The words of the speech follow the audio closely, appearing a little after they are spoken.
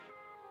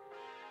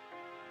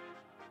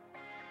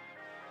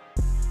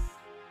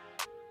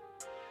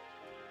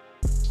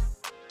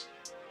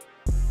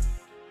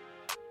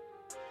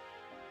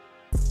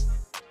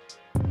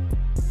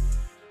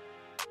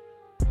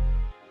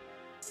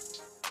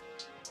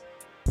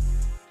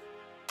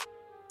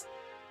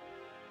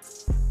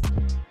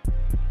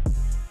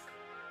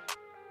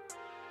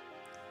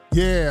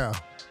Yeah.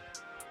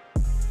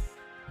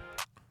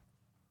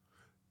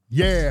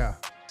 Yeah.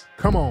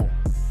 Come on.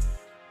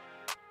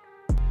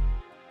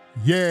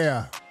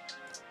 Yeah.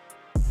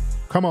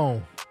 Come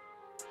on.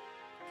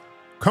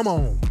 Come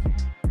on.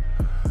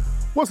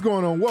 What's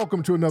going on?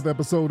 Welcome to another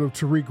episode of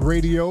Tariq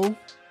Radio.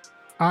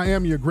 I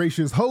am your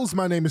gracious host.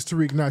 My name is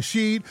Tariq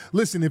Nasheed.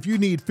 Listen, if you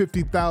need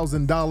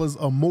 $50,000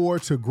 or more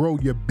to grow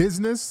your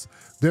business,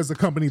 there's a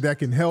company that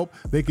can help.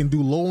 They can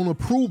do loan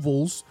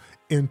approvals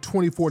in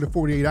 24 to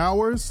 48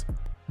 hours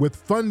with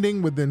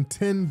funding within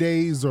 10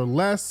 days or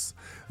less.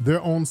 Their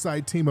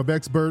on-site team of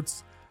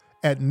experts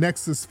at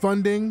Nexus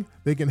Funding,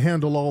 they can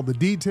handle all the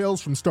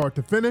details from start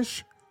to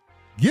finish.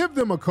 Give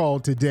them a call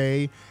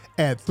today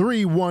at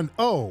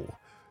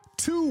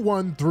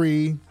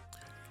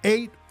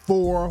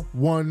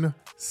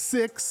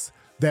 310-213-8416.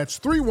 That's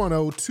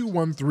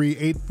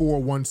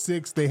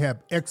 310-213-8416. They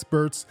have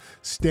experts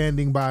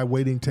standing by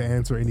waiting to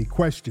answer any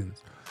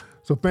questions.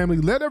 So family,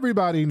 let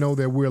everybody know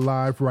that we're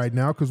live right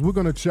now because we're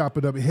going to chop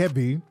it up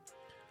heavy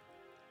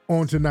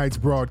on tonight's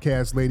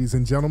broadcast, ladies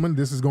and gentlemen.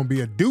 This is going to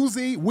be a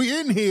doozy. We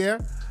in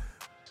here.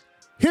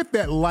 Hit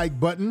that like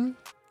button.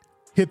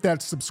 Hit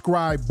that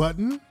subscribe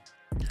button.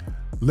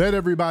 Let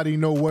everybody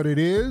know what it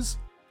is.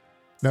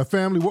 Now,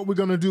 family, what we're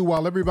going to do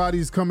while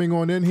everybody's coming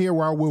on in here,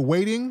 while we're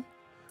waiting,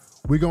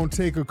 we're going to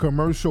take a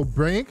commercial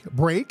break.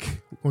 We're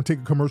going to take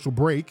a commercial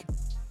break.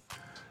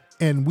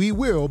 And we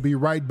will be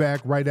right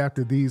back right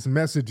after these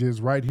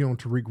messages right here on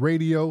Tariq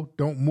Radio.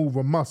 Don't move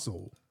a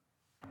muscle.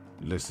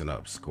 Listen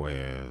up,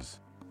 squares.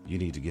 You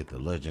need to get the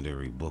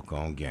legendary book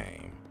on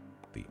game,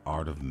 The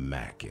Art of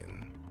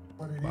Mackin,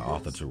 by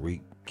author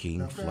Tariq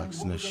King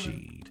Flex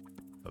Nasheed.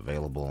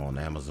 Available on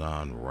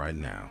Amazon right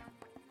now.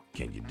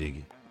 Can you dig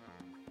it?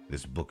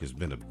 This book has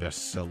been a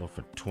bestseller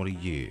for 20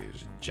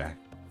 years, Jack.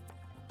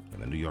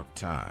 And the New York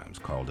Times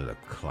called it a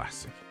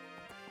classic.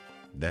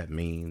 That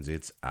means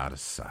it's out of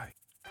sight.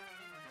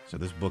 So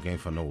this book ain't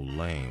for no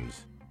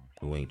lames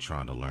who ain't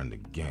trying to learn the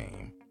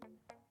game.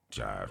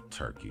 Jive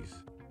turkeys.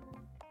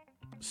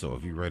 So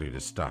if you're ready to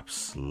stop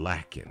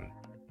slacking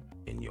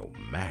in your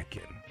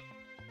mackin',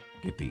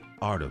 get the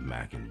Art of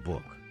Mackin'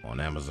 book on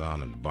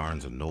Amazon and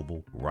Barnes &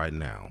 Noble right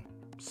now.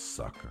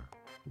 Sucker.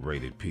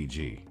 Rated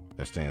PG.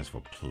 That stands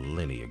for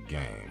plenty of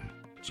game.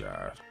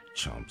 Jive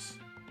chumps.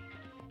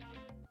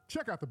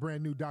 Check out the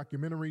brand new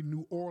documentary,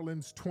 New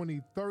Orleans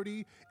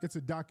 2030. It's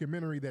a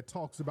documentary that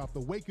talks about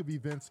the wake of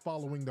events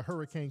following the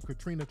Hurricane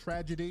Katrina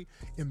tragedy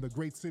in the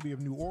great city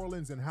of New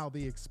Orleans and how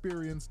they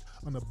experienced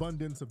an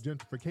abundance of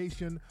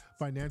gentrification,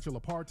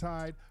 financial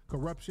apartheid,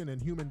 corruption,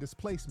 and human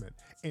displacement.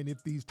 And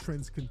if these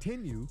trends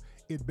continue,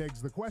 it begs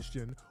the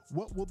question,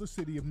 what will the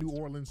city of New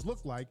Orleans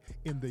look like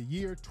in the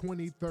year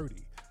 2030?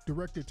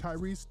 Director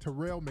Tyrese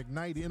Terrell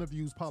McKnight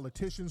interviews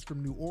politicians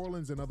from New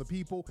Orleans and other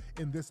people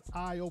in this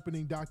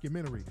eye-opening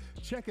documentary.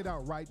 Check it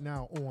out right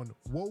now on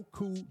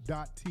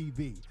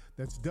Wocoo.tv.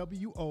 That's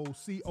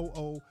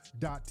WOCOO.tv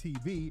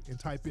and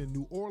type in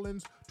New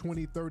Orleans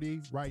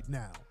 2030 right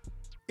now.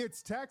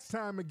 It's tax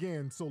time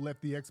again, so let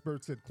the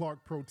experts at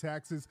Clark Pro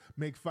Taxes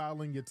make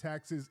filing your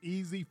taxes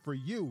easy for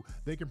you.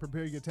 They can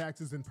prepare your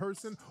taxes in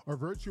person or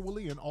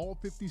virtually in all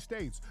 50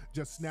 states.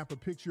 Just snap a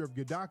picture of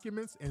your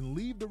documents and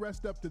leave the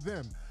rest up to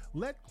them.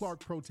 Let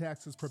Clark Pro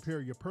Taxes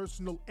prepare your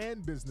personal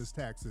and business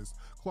taxes.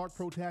 Clark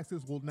Pro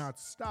Taxes will not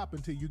stop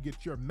until you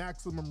get your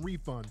maximum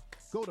refund.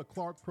 Go to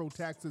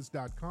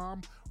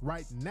clarkprotaxes.com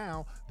right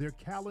now. Their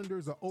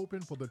calendars are open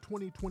for the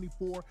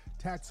 2024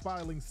 tax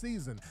filing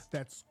season.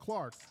 That's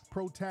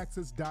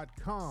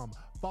clarkprotaxes.com.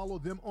 Follow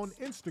them on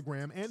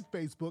Instagram and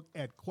Facebook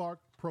at Clark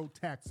Pro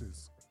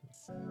Taxes.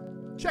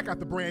 Check out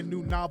the brand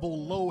new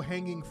novel Low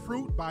Hanging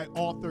Fruit by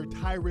author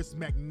Tyrese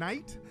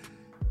McKnight.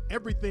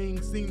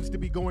 Everything seems to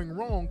be going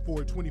wrong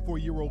for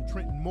 24-year-old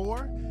Trenton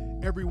Moore.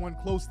 Everyone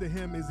close to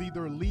him is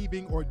either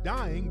leaving or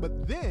dying,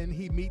 but then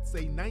he meets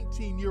a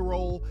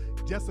 19-year-old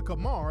Jessica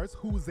Mars,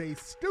 who's a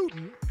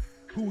student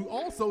who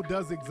also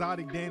does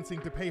exotic dancing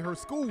to pay her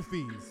school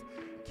fees.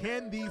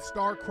 Can these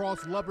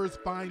star-crossed lovers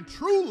find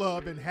true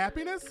love and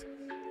happiness?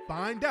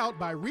 Find out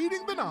by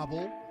reading the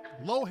novel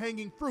Low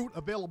Hanging Fruit,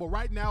 available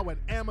right now at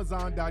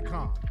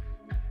Amazon.com.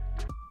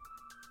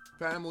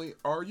 Family,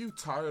 are you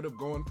tired of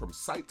going from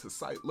site to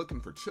site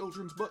looking for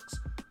children's books?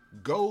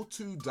 Go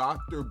to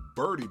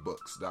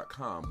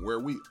drbirdybooks.com,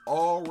 where we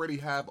already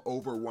have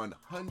over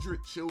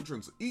 100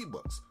 children's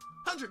ebooks.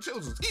 100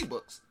 children's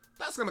ebooks?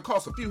 That's going to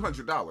cost a few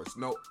 $100s.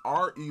 No,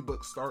 our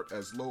ebooks start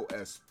as low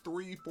as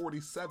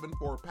 $347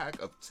 for a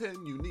pack of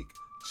 10 unique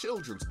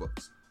children's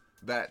books.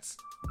 That's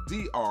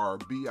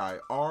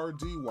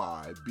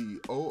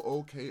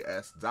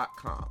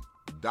DRBIRDYBOOKS.com.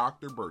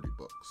 Dr. Birdie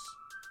Books.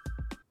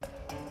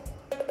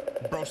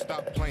 Bro,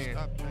 stop playing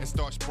and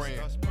start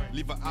spraying.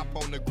 Leave a op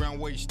on the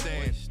ground where you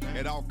stand.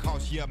 At all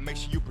costs, yeah, make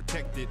sure you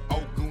protect it.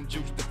 Old goon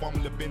juice, the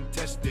formula been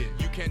tested.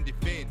 You can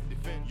defend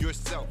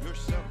yourself.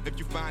 If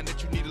you find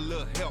that you need a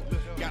little help,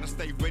 gotta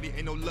stay ready.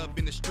 Ain't no love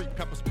in the street.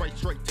 Pepper spray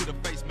straight to the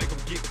face, make them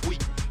get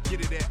weak.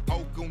 Get it at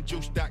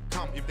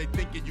oldgoonjuice.com. If they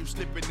thinking you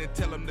slipping and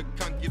tell them to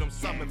come get them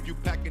some. If you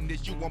packing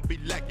this, you won't be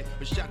lacking.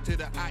 A shot to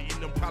the eye in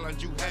them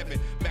problems you having.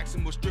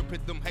 Maximal strip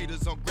hit them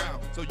haters on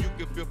ground, so you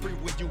can feel free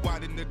when you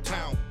out in the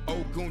town.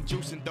 Old goon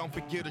juice and don't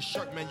forget a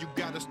shirt, man. You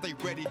gotta stay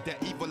ready,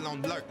 that evil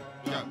on lurk.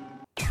 Yeah.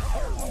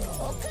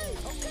 Okay.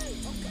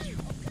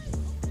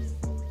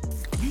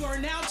 You are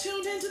now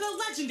tuned into the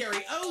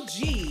legendary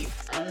OG.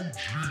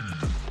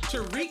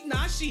 Tariq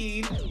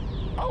Nasheed.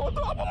 I want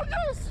to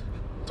apologize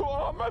to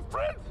all my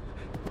friends.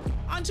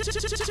 On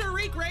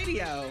Tariq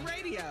Radio.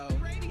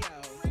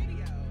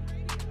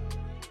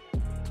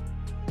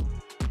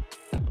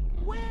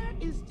 Where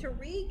is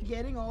Tariq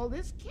getting all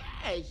this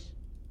cash?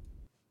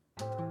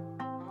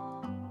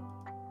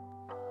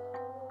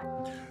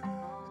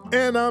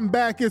 And I'm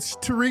back. It's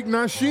Tariq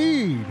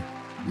Nasheed.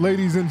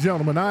 Ladies and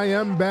gentlemen, I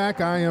am back,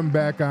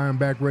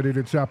 ready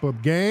to chop up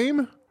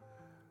game.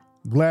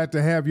 Glad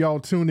to have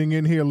y'all tuning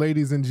in here,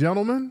 ladies and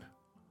gentlemen.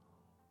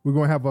 We're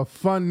going to have a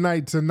fun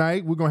night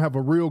tonight. We're going to have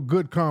a real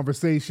good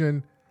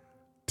conversation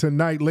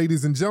tonight,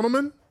 ladies and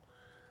gentlemen.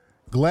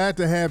 Glad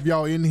to have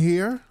y'all in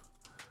here.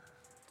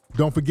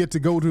 Don't forget to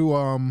go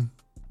to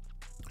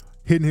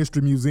Hidden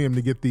History Museum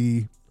to get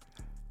the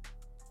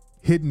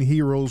Hidden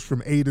Heroes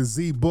from A to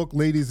Z book,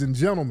 ladies and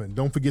gentlemen.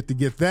 Don't forget to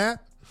get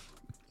that.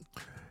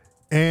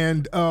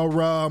 And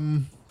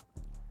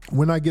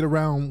when I get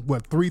around,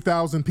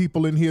 3,000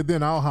 people in here,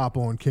 then I'll hop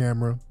on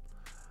camera.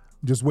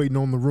 Just waiting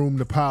on the room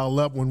to pile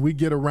up. When we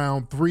get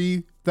around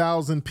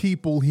 3,000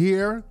 people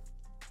here,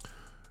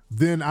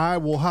 then I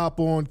will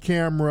hop on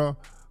camera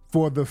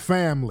for the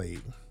family.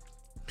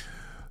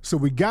 So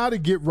we got to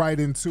get right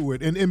into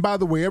it. And by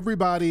the way,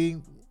 everybody,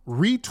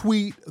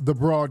 retweet the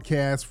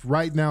broadcast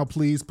right now,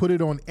 please. Put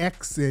it on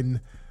X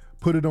and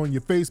put it on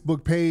your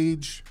Facebook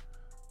page.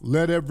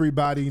 Let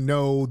everybody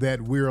know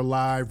that we're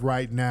live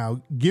right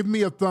now. Give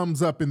me a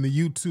thumbs up in the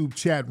YouTube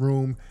chat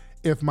room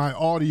if my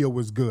audio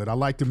is good. I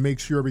like to make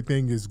sure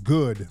everything is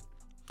good.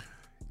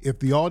 If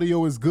the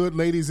audio is good,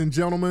 ladies and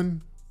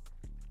gentlemen,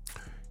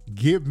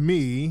 give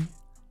me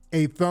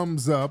a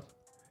thumbs up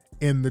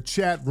in the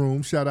chat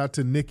room. Shout out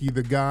to Nikki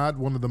the God,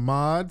 one of the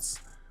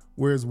mods.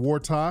 Where's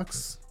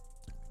Wartox?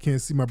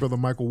 Can't see my brother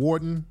Michael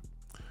Wharton.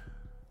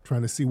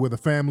 Trying to see where the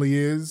family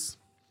is.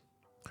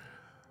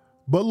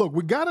 But look,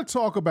 we got to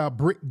talk about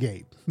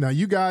Brickgate. Now,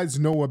 you guys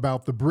know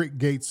about the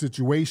Brickgate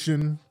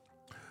situation.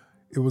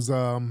 It was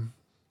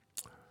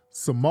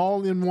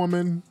Somalian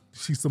woman.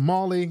 She's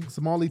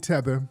Somali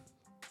tether.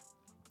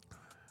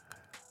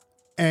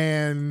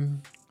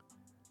 And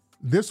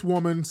this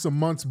woman, some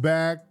months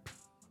back,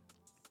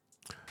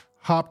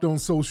 hopped on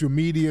social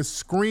media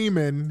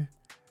screaming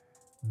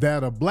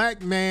that a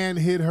black man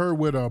hit her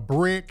with a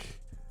brick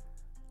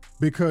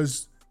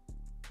because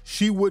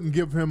she wouldn't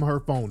give him her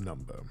phone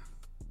number.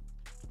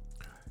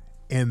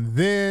 And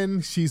then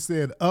she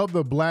said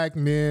other black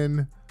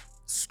men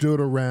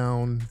stood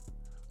around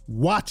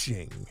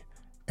watching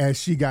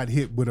as she got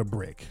hit with a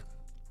brick.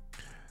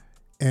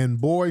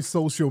 And boy,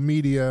 social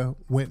media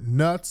went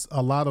nuts.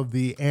 A lot of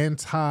the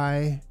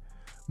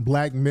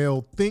anti-black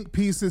male think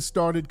pieces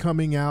started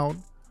coming out.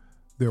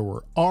 There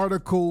were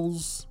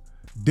articles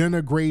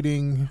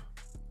denigrating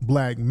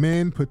black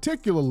men,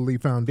 particularly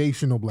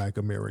foundational black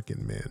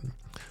American men.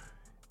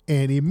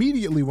 And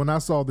immediately when I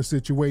saw the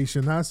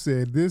situation, I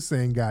said, this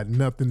ain't got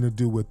nothing to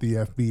do with the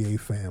FBA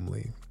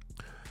family.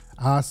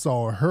 I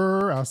saw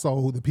her. I saw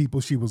who the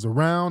people she was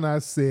around. I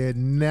said,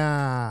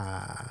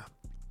 nah,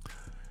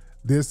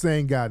 this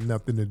ain't got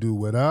nothing to do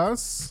with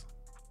us.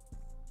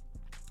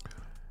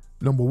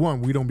 Number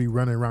one, we don't be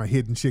running around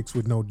hitting chicks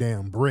with no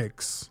damn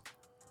bricks.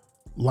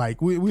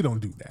 Like, we don't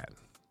do that.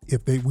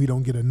 If we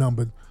don't get a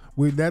number,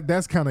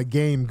 that's kind of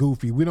game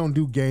goofy. We don't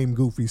do game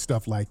goofy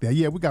stuff like that.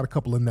 Yeah, we got a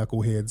couple of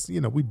knuckleheads.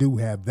 You know, we do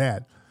have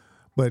that.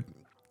 But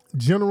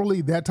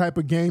generally, that type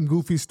of game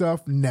goofy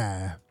stuff,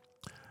 nah,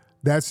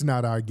 that's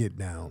not our get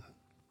down.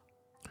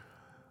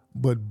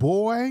 But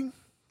boy,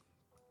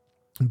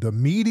 the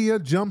media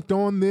jumped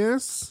on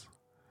this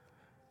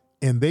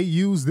and they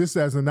used this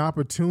as an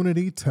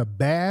opportunity to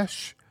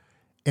bash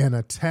and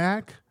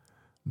attack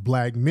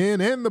black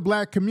men and the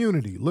black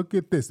community. Look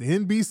at this.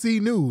 NBC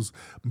News.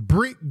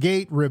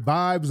 Brickgate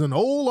revives an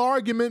old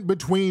argument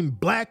between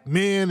black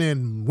men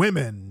and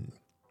women.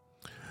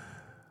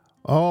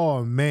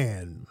 Oh,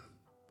 man.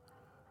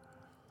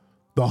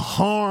 The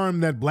harm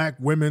that black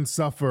women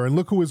suffer. And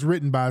look who it's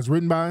written by. It's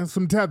written by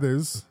some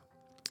tethers.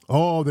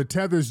 Oh, the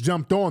tethers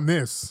jumped on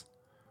this.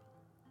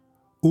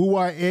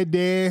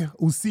 Uwaede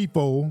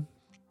Usifo.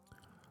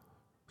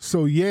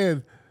 So, yeah,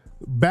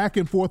 back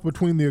and forth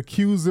between the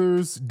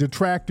accusers,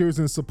 detractors,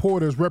 and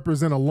supporters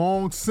represent a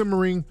long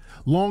simmering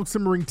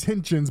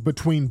tensions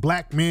between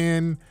black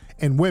men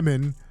and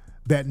women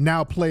that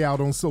now play out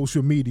on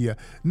social media.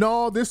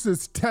 No, this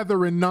is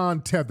tether and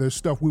non-tether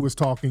stuff we was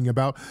talking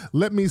about.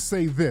 Let me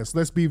say this.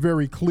 Let's be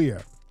very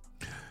clear.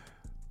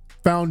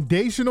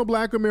 Foundational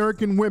black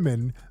American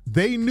women,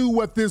 they knew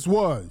what this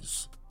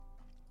was.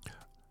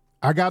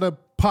 I got to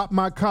pop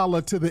my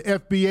collar to the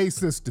FBA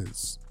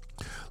sisters.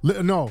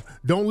 No,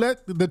 don't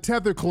let the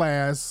tether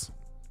class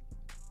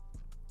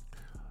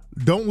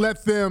Don't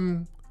let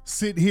them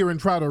sit here and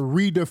try to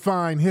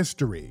redefine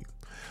history.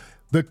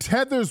 The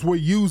tethers were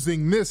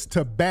using this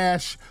to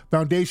bash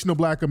foundational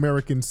Black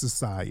American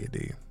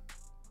society.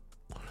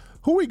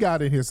 Who we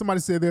got in here? Somebody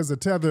said there's a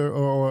tether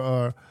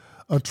or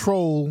a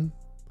troll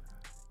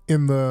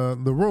in the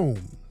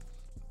room,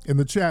 in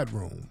the chat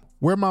room.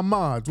 Where are my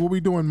mods? What we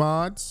doing,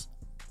 mods?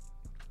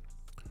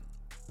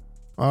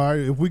 All right,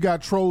 if we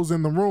got trolls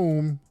in the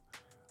room,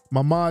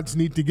 my mods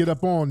need to get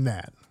up on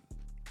that.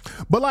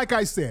 But like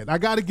I said, I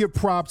got to give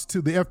props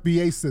to the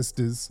FBA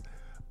sisters,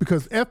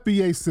 because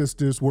FBA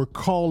sisters were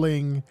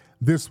calling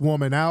this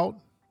woman out.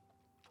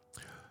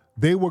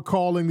 They were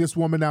calling this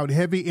woman out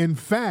heavy. In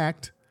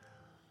fact,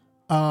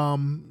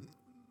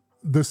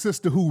 the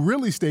sister who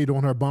really stayed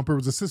on her bumper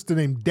was a sister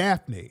named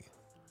Daphne.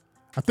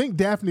 I think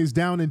Daphne's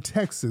down in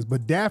Texas,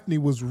 but Daphne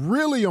was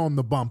really on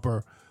the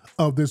bumper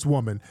of this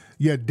woman.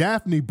 Yeah,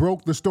 Daphne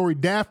broke the story.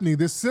 Daphne,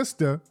 this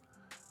sister,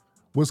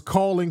 was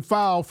calling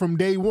foul from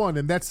day one,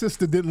 and that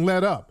sister didn't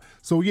let up.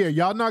 So yeah,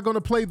 y'all not going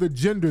to play the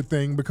gender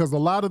thing, because a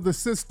lot of the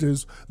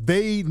sisters,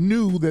 they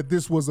knew that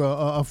this was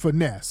a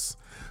finesse.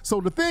 So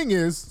the thing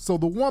is, so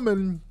the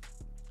woman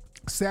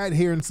sat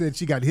here and said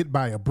she got hit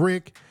by a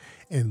brick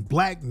and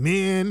black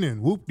men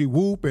and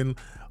whoop-de-whoop and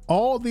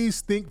all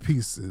these think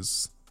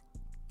pieces.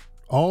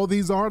 All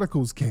these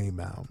articles came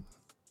out.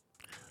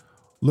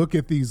 Look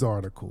at these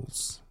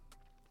articles.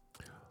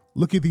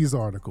 Look at these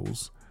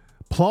articles.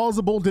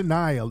 Plausible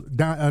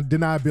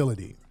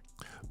deniability.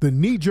 The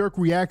knee-jerk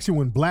reaction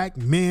when Black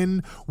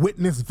men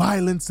witness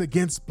violence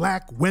against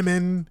Black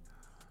women.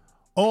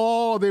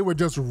 Oh, they were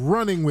just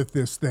running with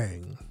this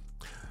thing.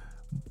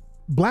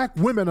 Black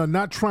women are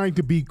not trying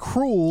to be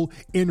cruel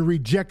in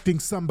rejecting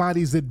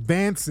somebody's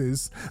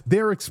advances.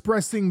 They're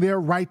expressing their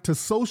right to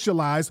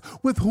socialize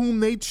with whom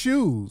they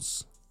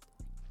choose.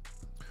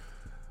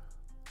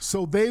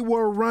 So they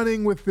were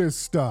running with this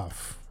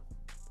stuff.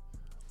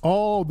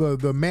 All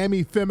the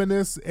mammy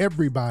feminists,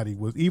 everybody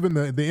was, even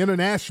the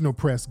international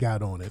press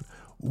got on it.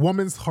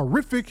 Woman's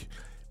horrific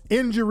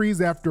injuries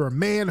after a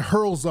man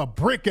hurls a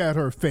brick at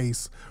her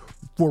face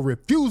for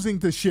refusing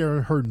to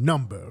share her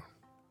number.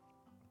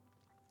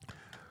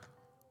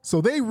 So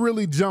they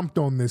really jumped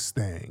on this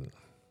thing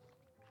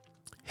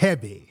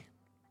heavy.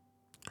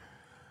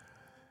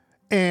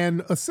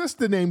 And a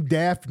sister named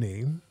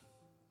Daphne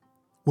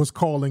was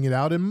calling it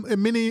out, and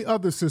many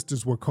other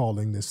sisters were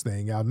calling this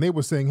thing out. And they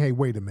were saying, hey,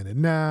 wait a minute.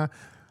 Nah,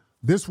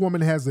 this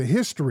woman has a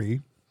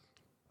history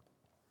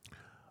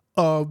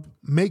of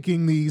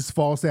making these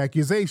false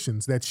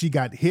accusations that she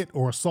got hit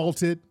or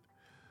assaulted,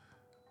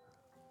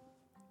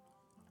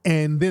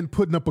 and then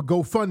putting up a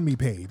GoFundMe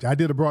page. I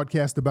did a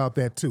broadcast about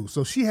that too.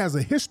 So she has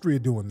a history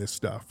of doing this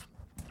stuff.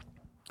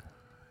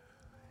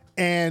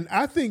 And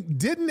I think,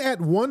 didn't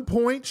at one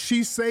point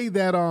she say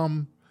that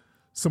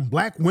some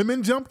Black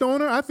women jumped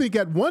on her? I think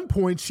at one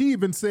point she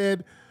even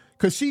said,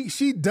 because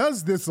she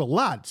does this a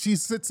lot. She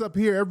sits up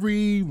here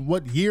every,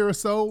 year or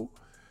so?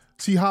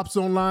 She hops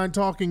online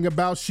talking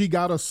about she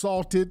got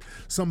assaulted.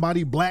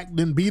 Somebody Black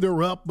done beat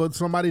her up, but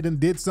somebody done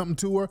did something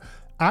to her.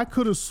 I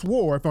could have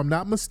swore, if I'm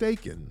not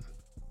mistaken,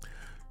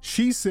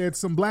 she said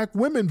some Black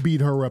women beat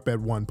her up at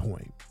one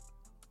point.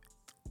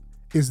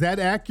 Is that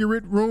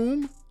accurate,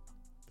 Room?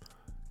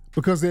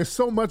 Because there's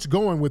so much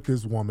going with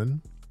this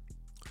woman.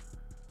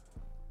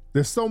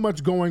 There's so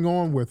much going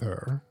on with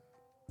her.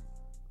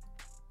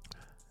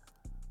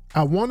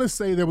 I want to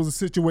say there was a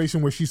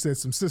situation where she said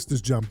some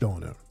sisters jumped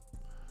on her.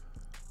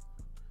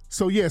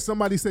 So yeah,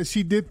 somebody said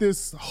she did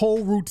this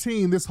whole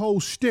routine, this whole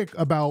shtick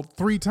about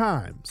 3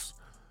 times.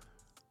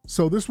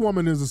 So this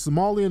woman is a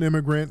Somalian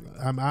immigrant.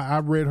 I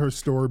read her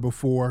story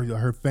before.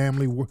 Her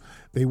family,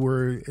 they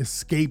were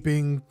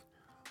escaping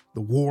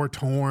the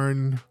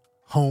war-torn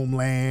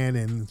homeland,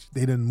 and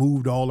they done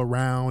moved all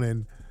around.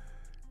 And,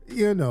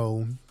 you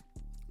know,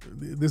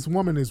 this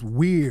woman is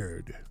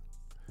weird.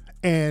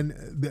 And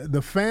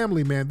the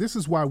family, man, this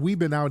is why we've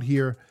been out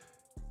here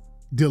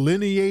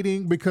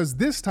delineating, because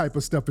this type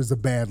of stuff is a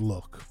bad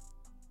look.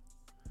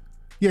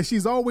 Yeah,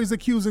 she's always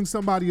accusing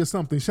somebody of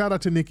something. Shout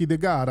out to Nikki the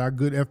God, our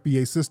good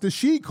FBA sister.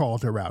 She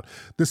called her out.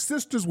 The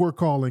sisters were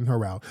calling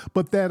her out.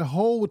 But that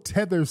whole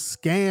tether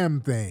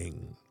scam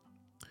thing,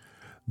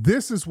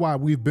 this is why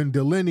we've been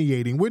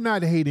delineating. We're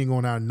not hating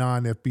on our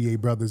non-FBA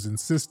brothers and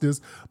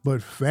sisters,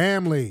 but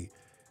family.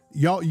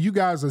 Y'all, you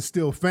guys are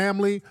still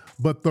family,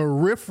 but the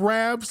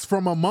riffraffs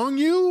from among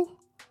you,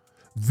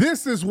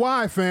 this is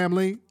why,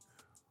 family.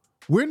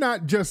 We're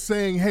not just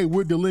saying, hey,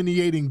 we're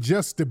delineating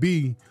just to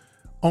be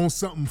on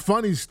something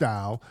funny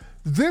style.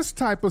 This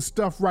type of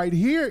stuff right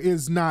here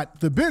is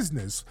not the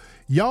business.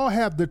 Y'all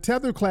have the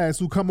tether class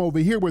who come over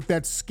here with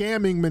that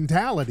scamming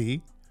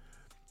mentality,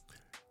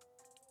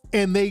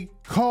 and they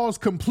cause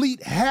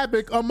complete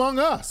havoc among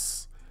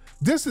us.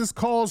 This has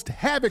caused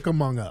havoc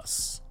among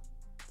us.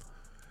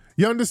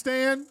 You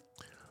understand?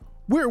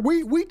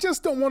 We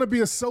just don't want to be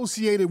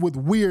associated with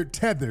weird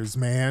tethers,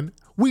 man.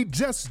 We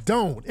just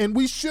don't, and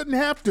we shouldn't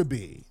have to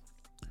be.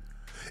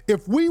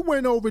 If we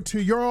went over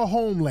to your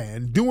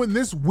homeland doing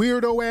this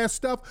weirdo ass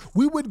stuff,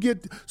 we would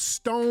get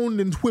stoned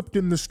and whipped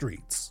in the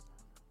streets.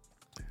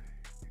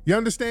 You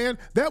understand?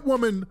 That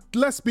woman,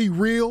 let's be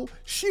real,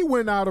 she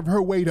went out of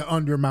her way to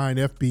undermine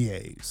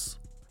FBAs.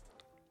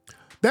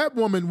 That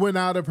woman went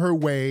out of her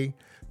way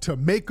to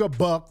make a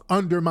buck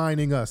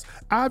undermining us.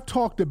 I've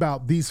talked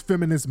about these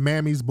feminist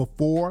mammies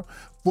before.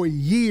 For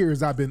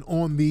years, I've been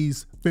on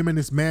these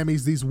feminist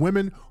mammies, these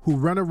women who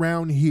run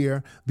around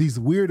here, these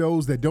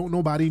weirdos that don't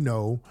nobody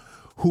know,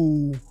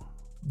 who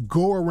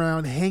go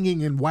around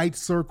hanging in white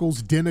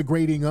circles,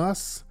 denigrating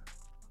us.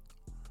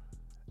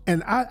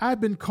 And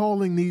I've been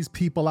calling these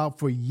people out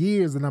for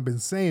years, and I've been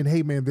saying,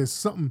 hey man, there's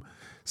something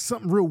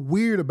real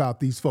weird about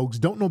these folks.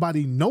 Don't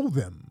nobody know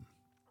them.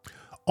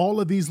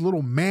 All of these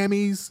little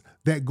mammies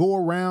that go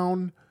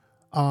around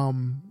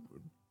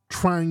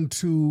trying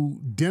to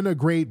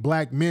denigrate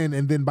black men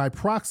and then by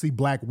proxy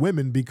black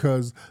women,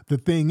 because the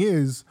thing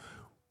is,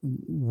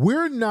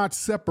 we're not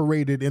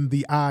separated in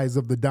the eyes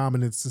of the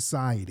dominant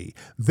society.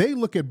 They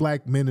look at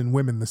black men and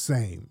women the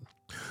same.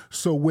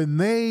 So when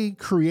the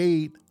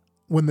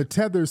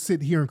tethers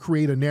sit here and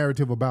create a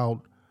narrative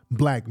about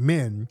black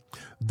men,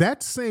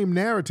 that same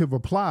narrative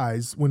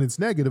applies when it's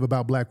negative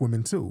about black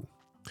women too.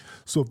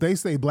 So if they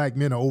say black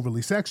men are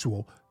overly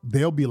sexual,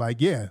 they'll be like,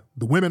 yeah,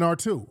 the women are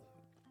too.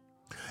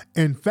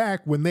 In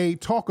fact, when they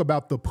talk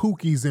about the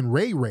Pookies and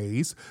Ray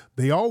Rays,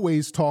 they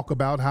always talk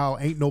about how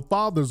ain't no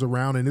fathers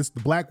around and it's the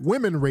black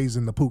women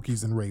raising the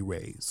Pookies and Ray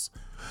Rays.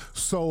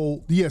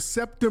 So the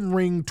Septum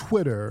Ring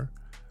Twitter,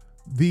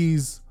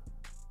 these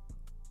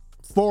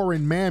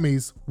foreign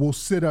mammies will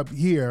sit up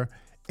here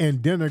and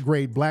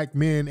denigrate black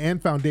men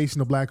and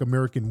foundational black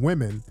American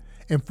women.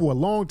 And for a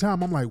long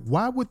time, I'm like,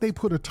 why would they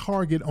put a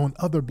target on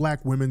other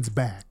black women's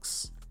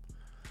backs?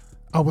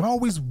 I would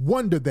always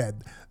wonder that.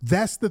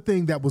 That's the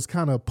thing that was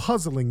kind of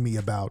puzzling me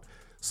about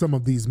some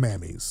of these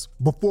mammies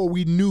before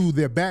we knew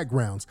their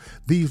backgrounds.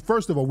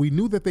 First of all, we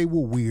knew that they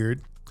were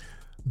weird.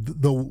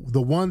 The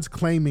ones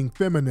claiming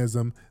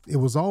feminism, it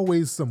was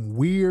always some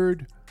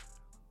weird,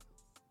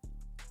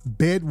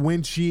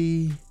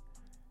 bedwenchy,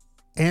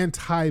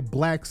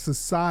 anti-black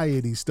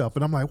society stuff.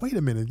 And I'm like, wait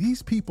a minute,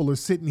 these people are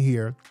sitting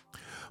here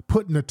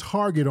putting a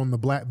target on the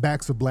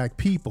backs of black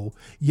people,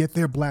 yet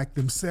they're black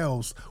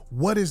themselves.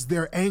 What is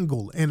their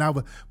angle? And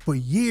for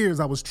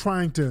years, I was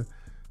trying to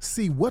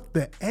see what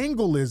the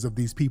angle is of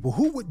these people.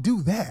 Who would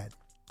do that?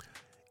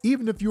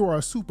 Even if you are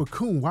a super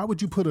coon, why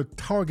would you put a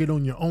target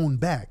on your own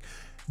back?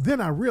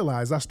 Then I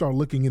realized, I started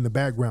looking in the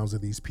backgrounds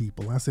of these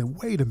people. I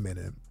said, wait a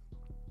minute.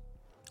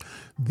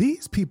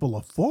 These people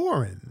are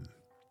foreign.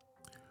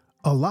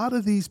 A lot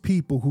of these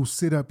people who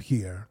sit up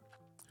here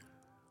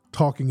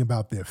talking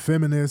about they're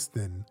feminist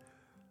and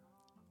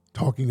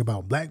talking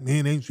about black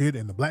men ain't shit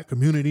and the black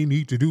community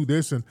need to do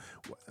this. And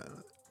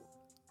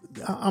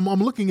I'm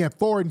looking at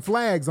foreign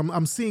flags.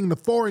 I'm seeing the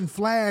foreign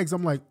flags.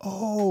 I'm like,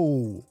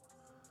 oh,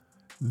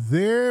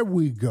 there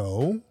we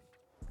go.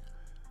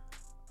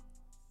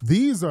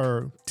 These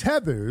are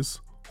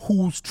tethers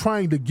who's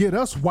trying to get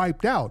us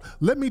wiped out.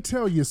 Let me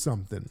tell you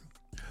something.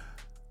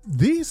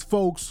 These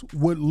folks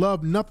would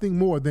love nothing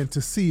more than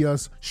to see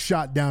us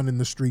shot down in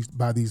the streets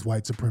by these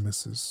white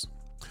supremacists.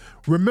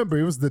 Remember,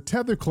 it was the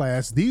tether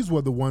class. These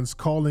were the ones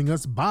calling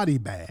us body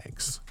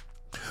bags.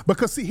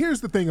 Because see, here's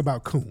the thing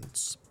about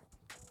coons.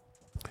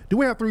 Do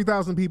we have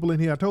 3,000 people in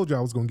here? I told you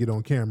I was going to get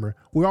on camera.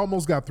 We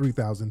almost got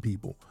 3,000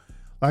 people.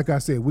 Like I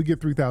said, we get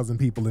 3,000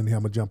 people in here,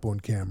 I'm going to jump on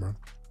camera.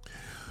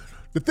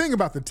 The thing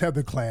about the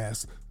tether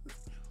class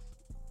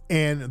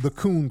and the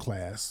coon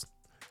class,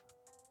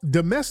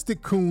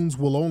 domestic coons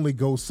will only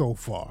go so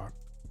far.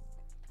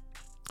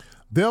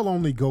 They'll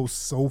only go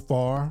so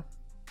far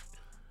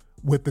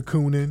with the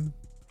cooning.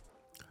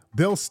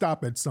 They'll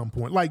stop at some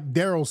point. Like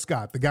Daryl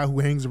Scott, the guy who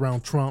hangs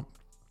around Trump,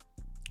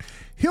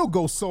 he'll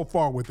go so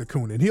far with the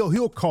cooning.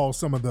 He'll call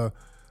some of the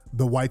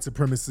white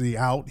supremacy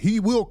out.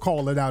 He will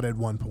call it out at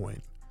one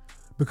point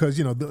because,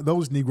 you know,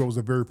 those Negroes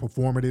are very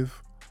performative.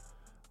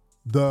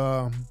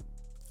 The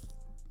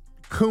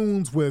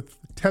coons with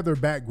tether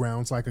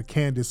backgrounds like a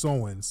Candace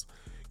Owens,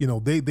 you know,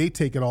 they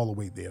take it all the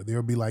way there.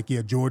 They'll be like,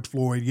 yeah, George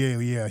Floyd,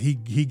 yeah,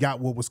 he got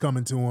what was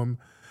coming to him.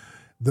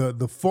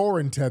 The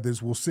foreign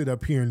tethers will sit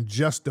up here and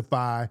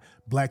justify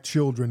black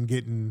children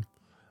getting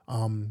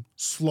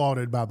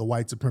slaughtered by the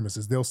white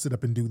supremacists. They'll sit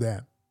up and do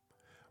that.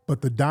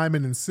 But the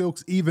Diamond and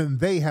Silks, even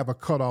they have a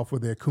cutoff for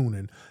their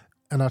cooning.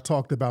 And I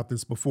talked about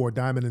this before.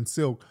 Diamond and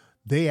Silk,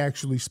 they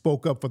actually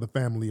spoke up for the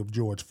family of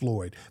George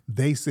Floyd.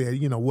 They said,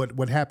 you know,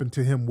 what happened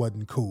to him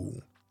wasn't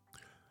cool.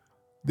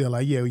 They're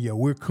like, yeah,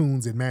 we're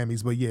coons and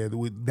mammies, but yeah,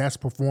 that's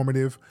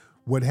performative.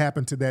 What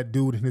happened to that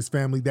dude and his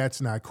family, that's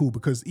not cool,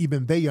 because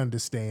even they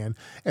understand,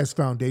 as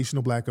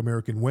foundational black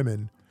American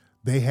women,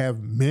 they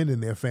have men in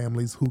their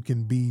families who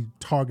can be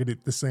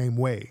targeted the same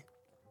way.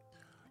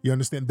 You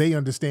understand? They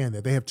understand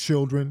that. They have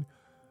children,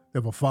 they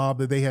have a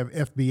father, they have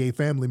FBA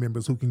family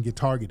members who can get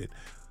targeted.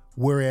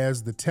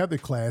 Whereas the tether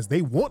class,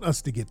 they want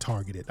us to get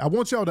targeted. I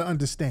want y'all to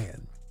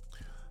understand.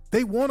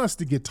 They want us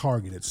to get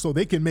targeted so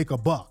they can make a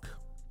buck.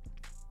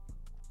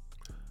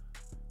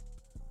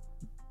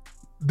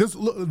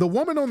 the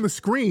woman on the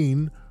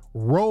screen,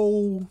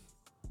 Rhoda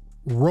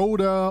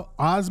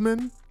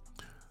Osman,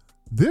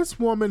 this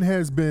woman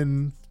has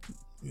been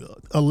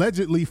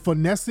allegedly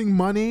finessing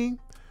money,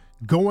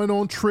 going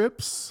on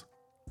trips,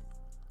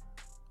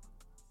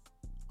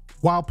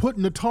 while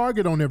putting a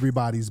target on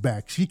everybody's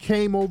back. She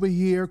came over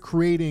here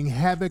creating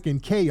havoc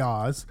and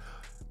chaos,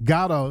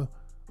 got a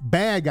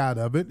bag out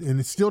of it, and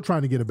is still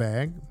trying to get a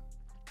bag,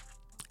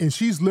 and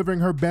she's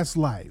living her best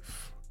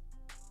life.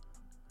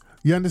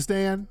 You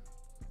understand?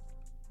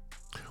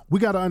 We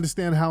got to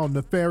understand how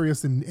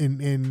nefarious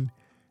and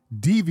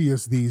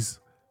devious these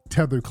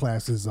tether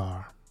classes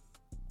are.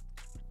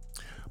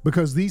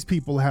 Because these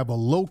people have a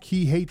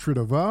low-key hatred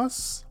of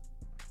us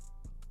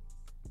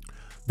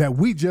that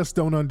we just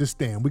don't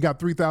understand. We got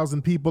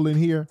 3,000 people in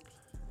here.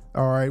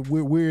 All right,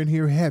 we're in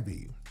here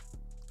heavy.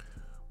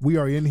 We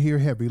are in here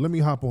heavy. Let me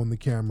hop on the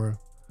camera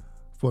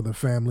for the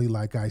family,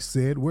 like I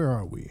said. Where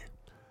are we?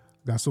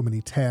 Got so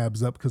many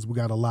tabs up because we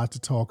got a lot to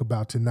talk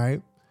about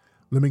tonight.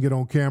 Let me get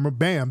on camera.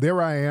 Bam, there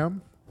I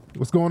am.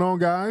 What's going on,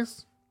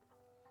 guys?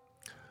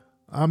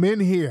 I'm in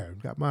here.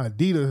 Got my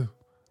Adidas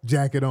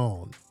jacket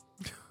on.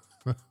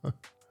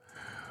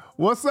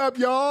 What's up,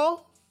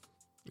 y'all?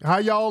 How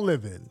y'all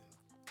living?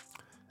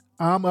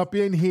 I'm up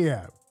in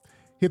here.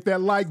 Hit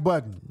that like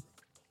button.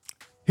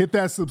 Hit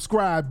that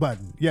subscribe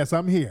button. Yes,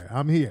 I'm here.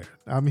 I'm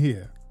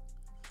here.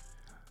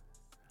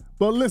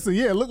 But listen,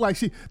 yeah, it looked like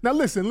she... Now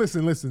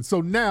listen.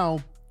 So now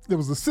there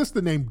was a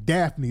sister named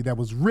Daphne that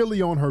was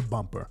really on her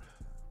bumper.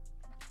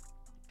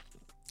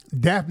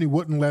 Daphne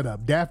wouldn't let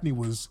up. Daphne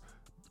was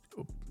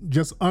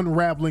just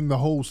unraveling the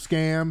whole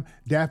scam.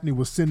 Daphne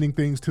was sending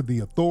things to the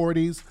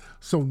authorities.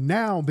 So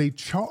now they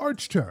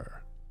charged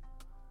her.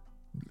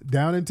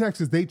 Down in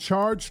Texas, they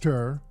charged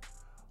her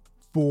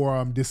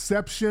for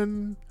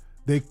deception.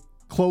 They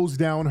closed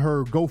down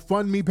her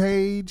GoFundMe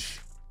page.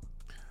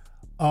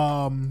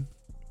 From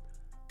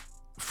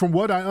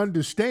what I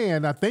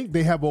understand, I think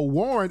they have a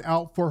warrant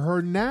out for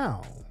her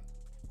now.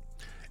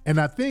 And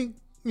I think,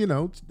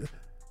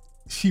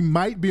 she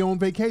might be on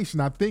vacation.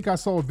 I think I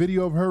saw a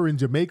video of her in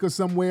Jamaica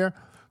somewhere.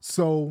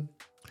 So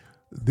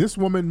this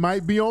woman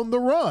might be on the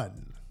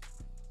run.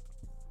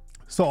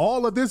 So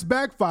all of this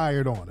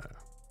backfired on her.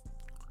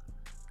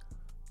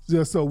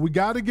 So we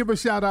got to give a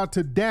shout out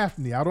to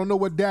Daphne. I don't know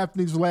what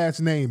Daphne's last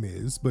name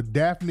is, but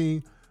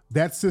Daphne,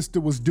 that sister,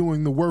 was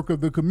doing the work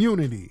of the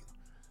community.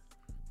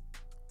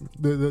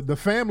 The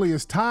family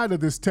is tired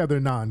of this tether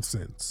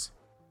nonsense.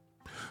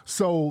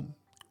 So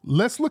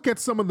let's look at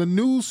some of the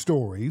news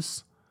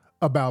stories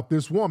about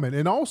this woman.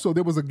 And also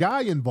there was a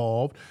guy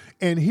involved.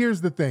 And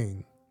here's the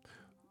thing.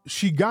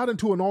 She got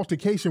into an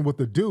altercation with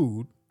a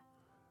dude,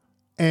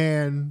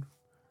 and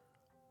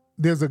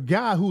there's a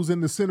guy who's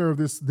in the center of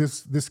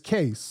this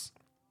case.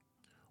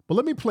 But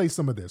let me play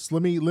some of this.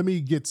 Let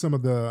me get some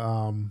of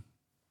the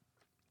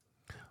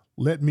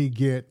let me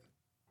get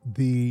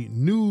the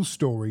news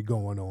story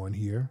going on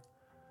here.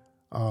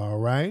 All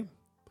right.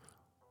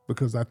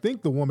 Because I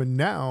think the woman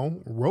now,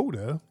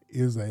 Rhoda,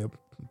 is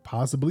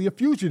possibly a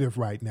fugitive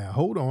right now.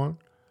 Hold on.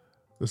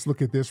 Let's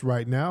look at this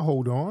right now.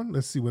 Hold on.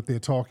 Let's see what they're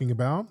talking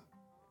about.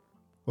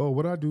 Oh,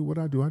 what'd I do?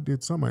 I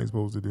did something I ain't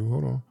supposed to do.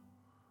 Hold on.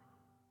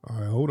 All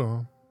right, hold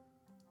on.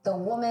 The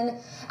woman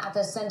at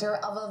the center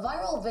of a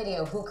viral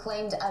video who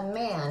claimed a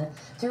man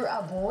threw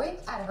a brick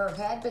at her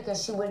head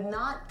because she would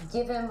not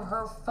give him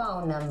her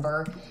phone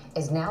number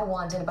is now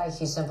wanted by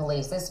Houston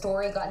police. This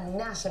story got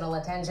national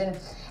attention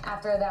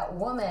after that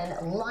woman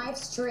live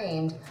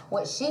streamed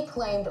what she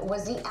claimed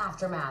was the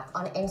aftermath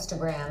on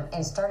Instagram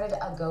and started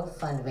a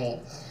GoFundMe.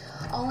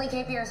 Only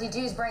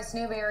KPRC2's Bryce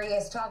Newberry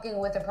is talking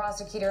with the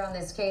prosecutor on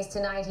this case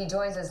tonight. He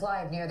joins us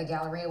live near the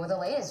Galleria with the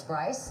latest.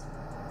 Bryce?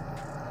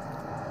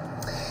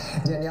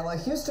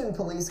 Daniela, Houston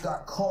police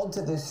got called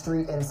to this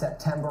street in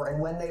September,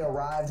 and when they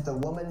arrived, the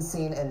woman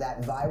seen in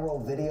that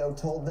viral video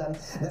told them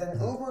that an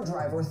Uber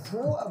driver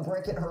threw a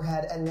brick at her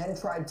head and then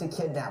tried to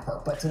kidnap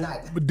her. But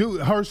tonight... But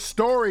dude, her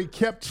story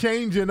kept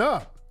changing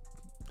up.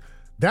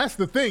 That's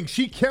the thing.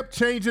 She kept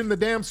changing the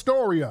damn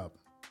story up.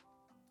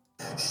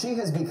 She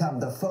has become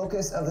the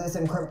focus of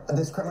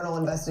this criminal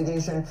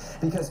investigation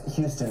because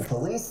Houston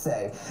police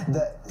say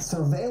the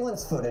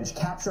surveillance footage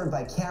captured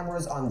by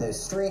cameras on this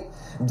street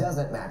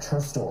doesn't match her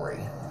story.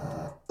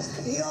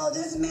 Yo,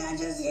 this man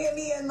just hit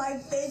me in my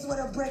face with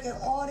a brick and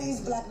all these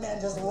black men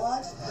just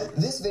watched.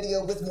 This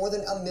video with more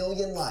than 1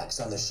 million likes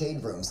on the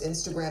Shade Room's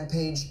Instagram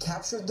page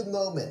captured the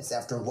moments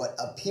after what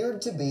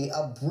appeared to be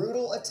a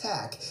brutal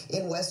attack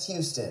in West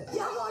Houston.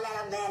 Y'all gonna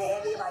let a man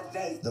hit me in my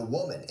face? The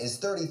woman is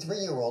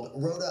 33-year-old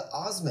Rhoda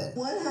Osman.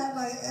 What have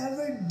I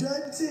ever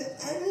done to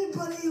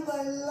anybody in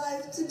my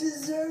life to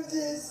deserve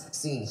this?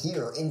 Seen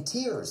here in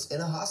tears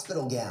in a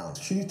hospital gown.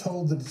 She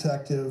told the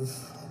detective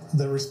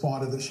that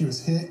responded that she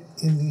was hit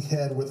in the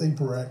head with a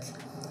brick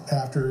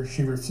after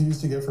she refused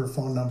to give her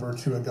phone number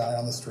to a guy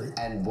on the street.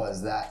 And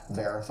was that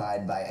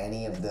verified by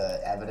any of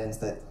the evidence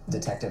that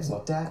detectives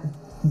looked at?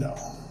 No.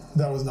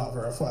 that was not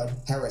verified.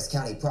 Harris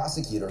County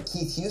prosecutor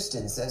Keith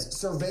Houston says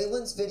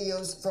surveillance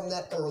videos from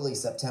that early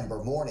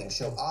September morning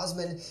show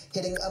Osmond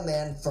hitting a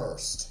man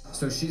first.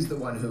 So she's the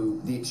one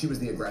she was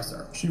the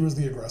aggressor? She was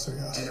the aggressor,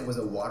 yes. And it was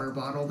a water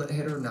bottle that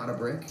hit her, not a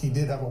brick? He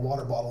did have a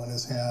water bottle in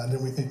his hand,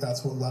 and we think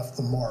that's what left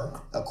the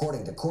mark.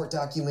 According to court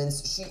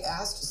documents, she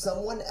asked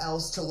someone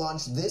else to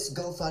launch this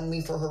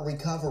GoFundMe for her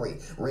recovery,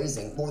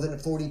 raising more than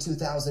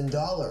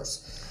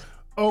 $42,000.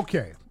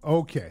 Okay.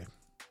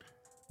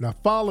 Now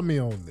follow me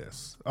on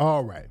this.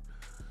 All right.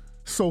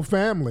 So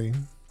family,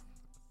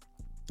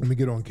 let me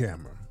get on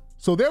camera.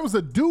 So there was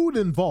a dude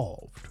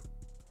involved,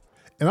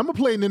 and I'm gonna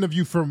play an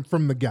interview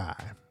from the guy.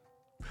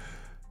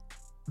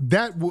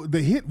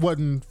 The hit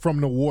wasn't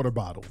from the water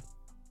bottle.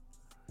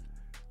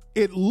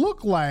 It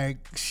looked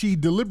like she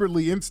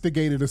deliberately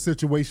instigated a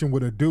situation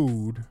with a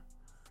dude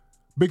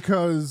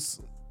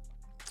because,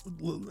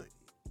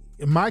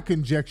 in my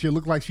conjecture, it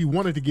looked like she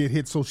wanted to get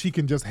hit so she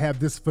can just have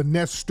this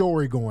finesse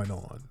story going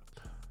on.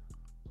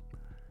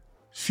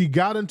 She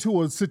got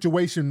into a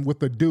situation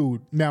with a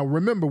dude. Now,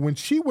 remember, when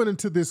she went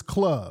into this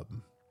club,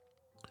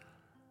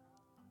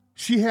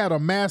 she had a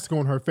mask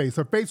on her face.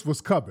 Her face was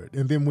covered.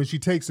 And then when she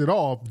takes it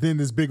off, then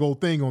this big old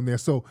thing on there.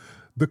 So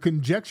the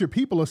conjecture,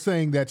 people are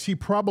saying that she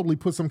probably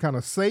put some kind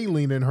of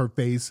saline in her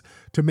face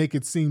to make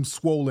it seem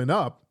swollen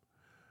up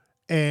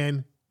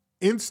and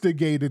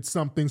instigated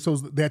something so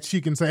that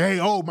she can say, hey,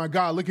 oh my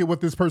God, look at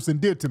what this person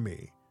did to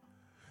me.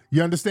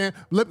 You understand?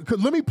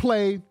 Let me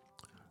play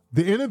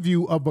the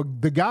interview of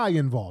the guy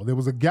involved. There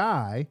was a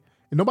guy,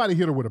 and nobody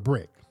hit her with a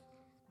brick.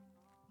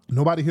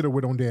 Nobody hit her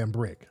with on damn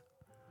brick.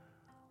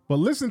 But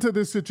listen to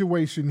this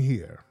situation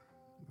here.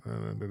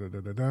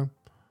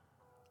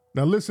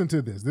 Now listen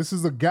to this. This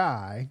is a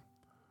guy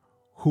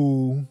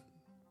who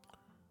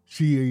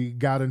she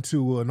got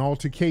into an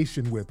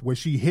altercation with, where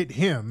she hit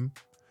him,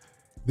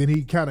 then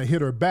he kind of hit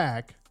her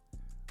back,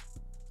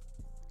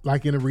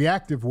 like in a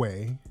reactive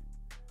way,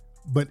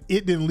 but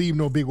it didn't leave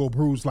no big old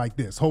bruise like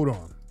this. Hold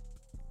on.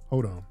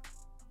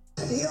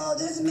 Yo,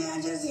 this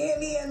man just hit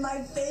me in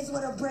my face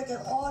with a brick, and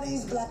all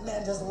these black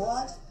men just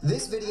what?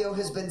 This video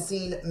has been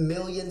seen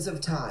millions of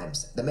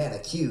times. The man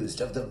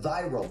accused of the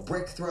viral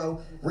brick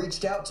throw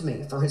reached out to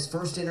me for his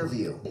first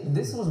interview.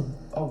 This was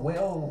a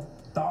well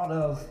thought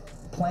of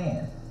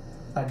plan,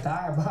 a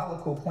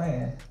diabolical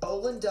plan.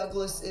 Olin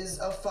Douglas is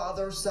a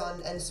father,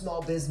 son, and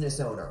small business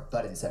owner.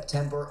 But in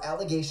September,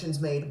 allegations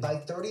made by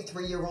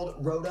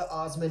 33-year-old Rhoda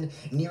Osmond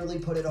nearly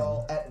put it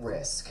all at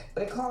risk.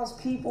 It caused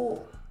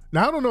people...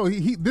 Now I don't know.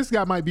 This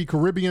guy might be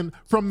Caribbean.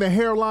 From the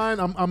hairline,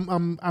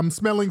 I'm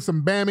smelling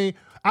some Bammy.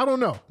 I don't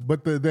know,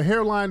 but the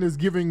hairline is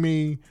giving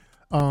me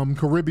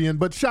Caribbean.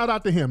 But shout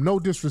out to him. No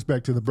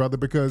disrespect to the brother,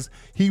 because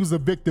he was a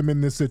victim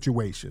in this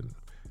situation.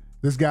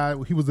 This guy,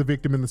 he was a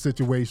victim in the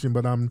situation,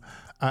 but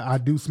I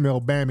do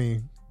smell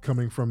Bammy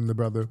coming from the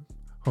brother.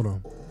 Hold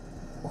on.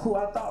 Who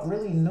I thought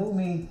really knew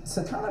me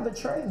to kind of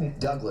betray me.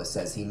 Douglas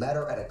says he met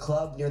her at a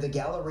club near the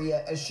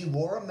Galleria as she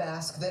wore a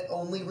mask that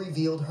only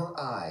revealed her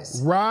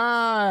eyes.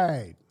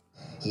 Right.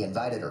 He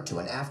invited her to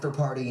an after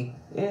party.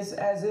 It's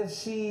as if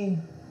she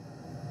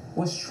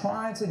was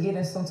trying to get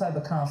in some type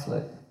of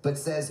conflict. But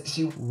says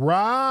she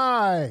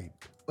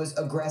was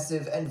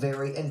aggressive and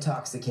very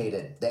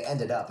intoxicated. They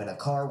ended up in a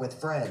car with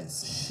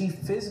friends. She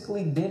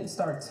physically didn't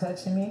start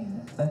touching me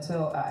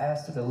until I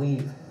asked her to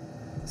leave.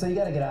 So you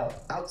gotta get out.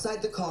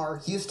 Outside the car,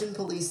 Houston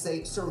police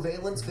say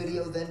surveillance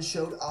video then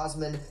showed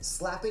Osmond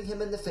slapping him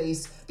in the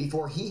face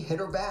before he hit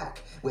her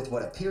back with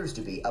what appears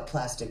to be a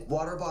plastic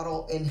water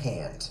bottle in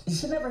hand. You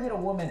should never hit a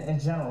woman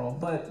in general,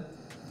 but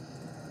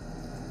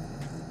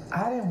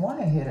I didn't want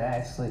to hit her,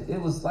 actually.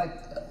 It was like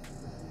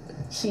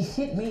she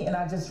hit me and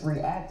I just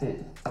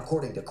reacted.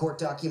 According to court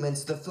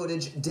documents, the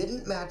footage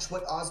didn't match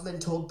what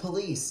Osmond told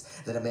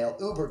police, that a male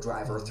Uber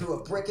driver threw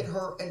a brick at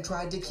her and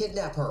tried to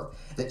kidnap her,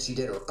 that she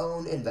did her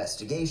own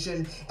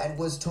investigation and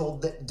was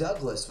told that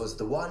Douglas was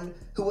the one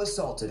who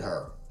assaulted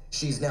her.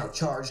 She's now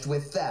charged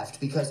with theft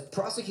because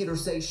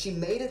prosecutors say she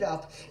made it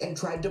up and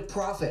tried to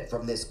profit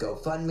from this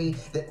GoFundMe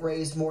that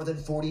raised more than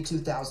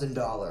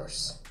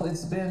 $42,000.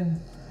 It's been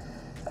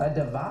a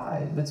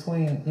divide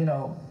between,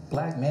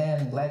 black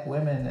men, black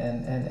women,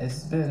 and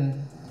it's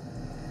been...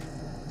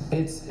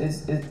 It's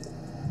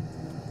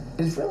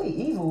really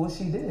evil what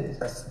she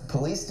did.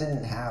 Police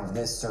didn't have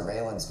this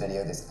surveillance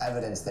video, this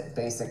evidence that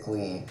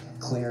basically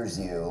clears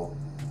you.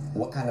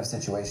 What kind of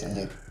situation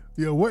do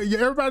you...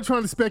 Everybody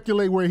trying to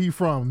speculate where he's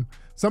from.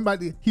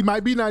 He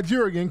might be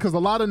Nigerian, because a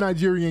lot of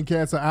Nigerian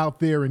cats are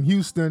out there in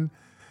Houston,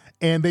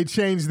 and they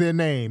changed their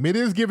name. It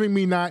is giving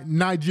me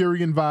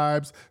Nigerian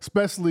vibes,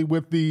 especially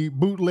with the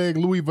bootleg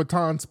Louis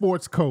Vuitton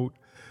sports coat.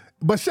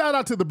 But shout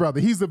out to the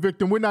brother. He's a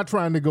victim. We're not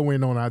trying to go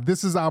in on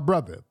this is our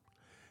brother.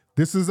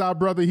 This is our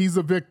brother. He's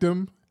a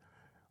victim.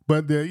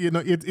 But,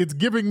 it's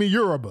giving me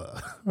Yoruba.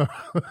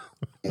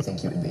 You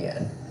think you would be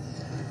in?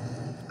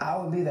 I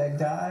would be that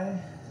guy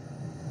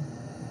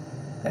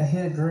that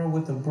hit a girl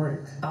with a brick.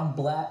 I'm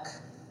black.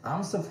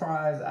 I'm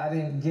surprised I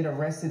didn't get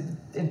arrested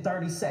in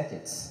 30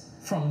 seconds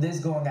from this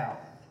going out.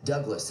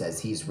 Douglas says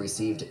he's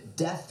received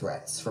death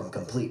threats from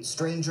complete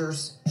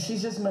strangers.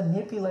 She's just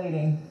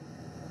manipulating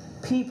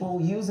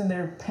people using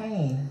their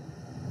pain.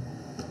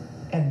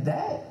 And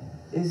that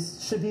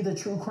should be the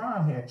true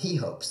crime here. He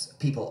hopes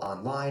people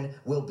online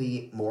will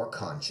be more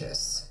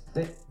conscious.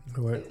 The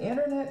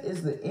internet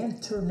is the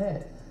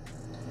internet.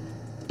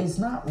 It's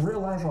not real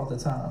life all the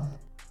time.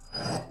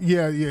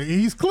 Yeah.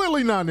 He's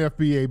clearly not an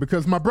FBA,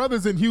 because my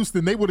brothers in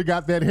Houston, they would have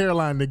got that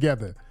hairline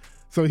together.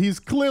 So he's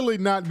clearly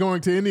not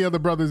going to any other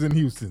brothers in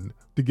Houston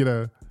to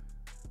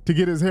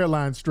get his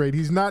hairline straight.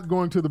 He's not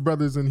going to the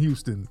brothers in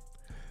Houston.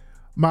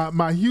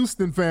 My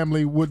Houston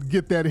family would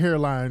get that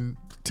hairline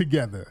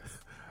together.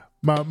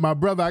 My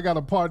brother, I got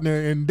a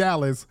partner in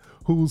Dallas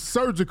who's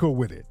surgical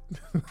with it.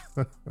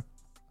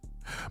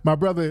 My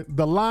brother,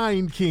 the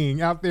Line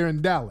King out there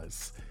in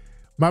Dallas.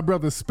 My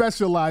brother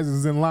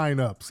specializes in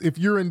lineups. If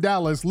you're in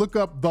Dallas, look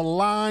up the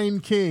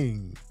Line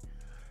King,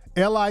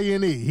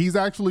 Line. He's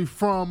actually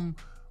from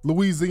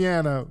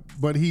Louisiana,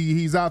 but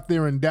he's out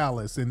there in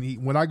Dallas.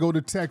 And when I go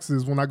to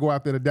Texas, when I go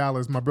out there to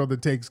Dallas, my brother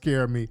takes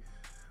care of me.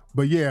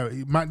 But yeah,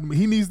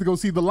 he needs to go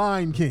see the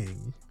Line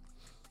King.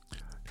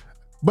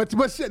 But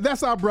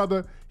that's our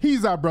brother.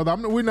 He's our brother.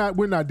 We're not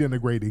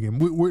denigrating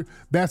him.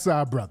 That's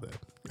our brother.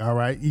 All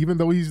right. Even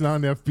though he's not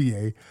an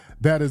FBA,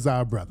 that is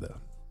our brother.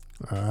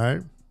 All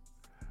right.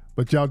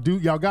 But y'all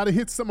got to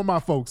hit some of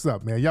my folks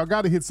up, man. Y'all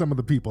got to hit some of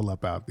the people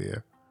up out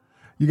there.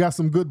 You got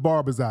some good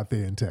barbers out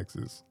there in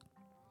Texas.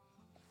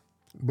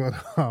 But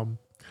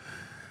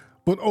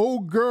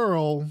old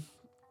girl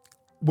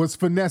was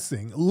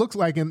finessing. Looks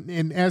like,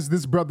 and as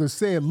this brother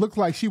said, looked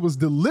like she was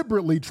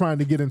deliberately trying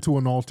to get into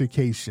an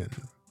altercation.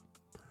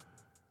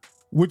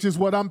 Which is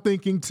what I'm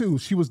thinking too.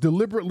 She was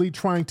deliberately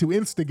trying to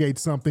instigate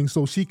something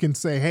so she can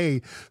say,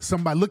 hey,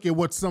 somebody, look at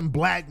what some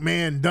black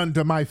man done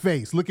to my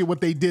face. Look at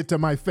what they did to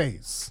my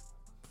face.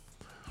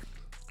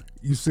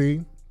 You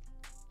see?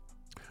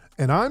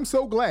 And I'm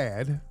so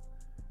glad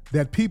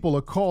that people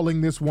are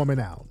calling this woman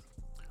out,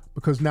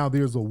 because now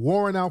there's a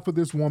warrant out for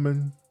this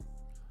woman.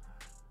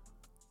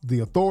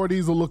 The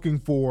authorities are looking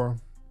for her.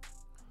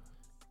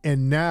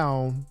 And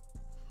now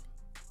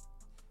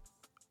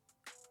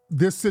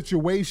this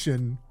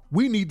situation,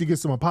 we need to get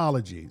some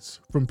apologies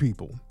from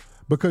people,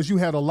 because you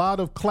had a lot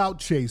of clout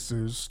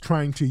chasers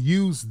trying to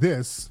use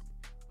this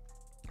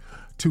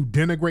to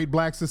denigrate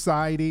black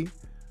society.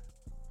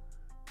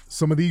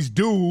 Some of these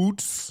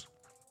dudes,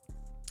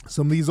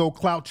 some of these old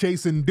clout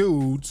chasing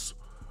dudes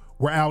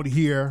were out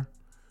here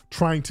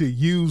trying to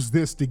use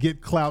this to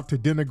get clout, to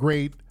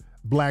denigrate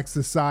black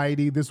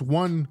society. This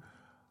one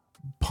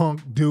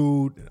punk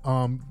dude,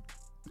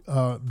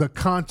 the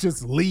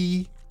Conscious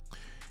Lee,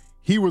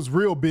 he was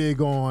real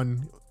big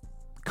on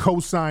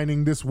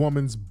co-signing this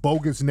woman's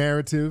bogus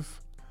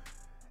narrative,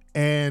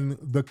 and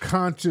the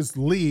Conscious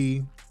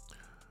Lee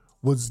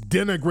was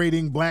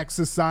denigrating black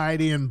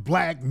society and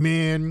black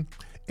men,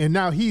 and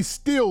now he's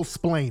still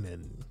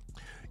splaining.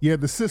 Yeah,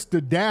 the sister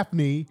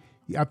Daphne,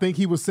 I think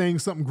he was saying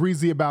something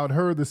greasy about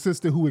her, the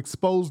sister who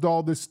exposed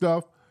all this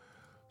stuff.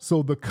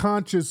 So the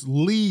Conscious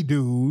Lee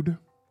dude,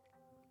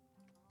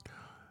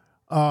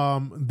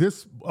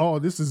 this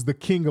is the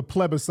king of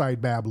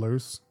plebiscite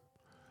babblers.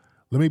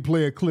 Let me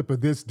play a clip of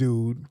this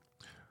dude.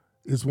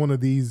 It's one of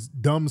these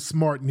dumb,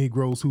 smart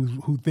Negroes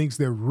who thinks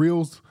they're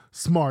real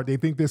smart. They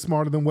think they're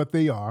smarter than what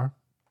they are.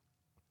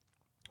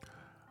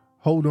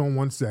 Hold on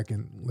one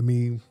second. Let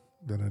me,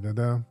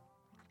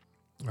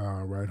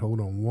 All right, hold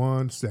on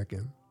one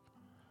second.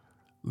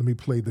 Let me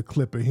play the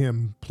clip of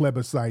him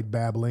plebiscite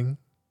babbling.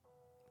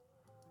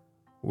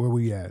 Where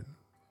we at?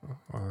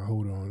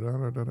 Hold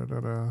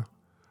on.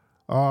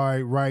 All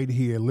right, right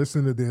here.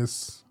 Listen to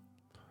this.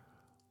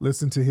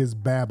 Listen to his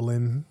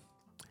babbling.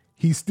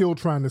 He's still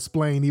trying to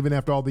explain even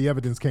after all the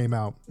evidence came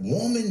out.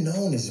 Woman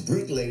known as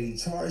Brick Lady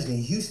charged in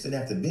Houston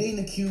after being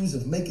accused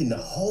of making the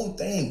whole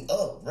thing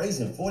up,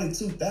 raising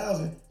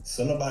 $42,000.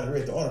 So nobody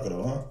read the article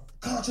though, huh?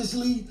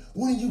 Consciously,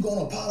 when are you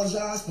gonna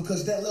apologize?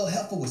 Because that little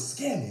heifer was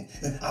scamming.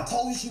 I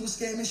told you she was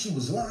scamming, she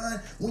was lying.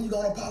 When you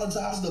gonna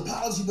apologize? The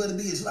apology better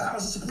be as loud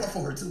as the support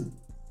for her too.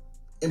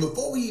 And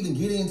before we even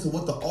get into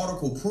what the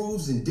article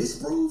proves and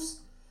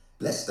disproves,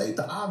 let's state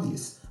the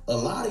obvious. A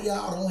lot of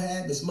y'all don't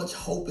have as much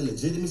hope and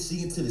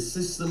legitimacy into the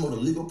system or the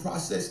legal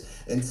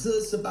process until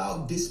it's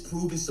about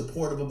disproving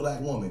support of a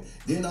black woman.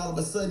 Then all of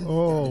a sudden,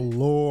 oh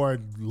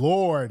Lord,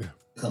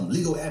 become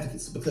legal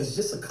advocates, because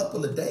just a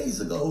couple of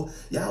days ago,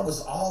 y'all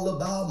was all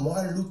about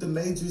Martin Luther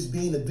Majors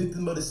being a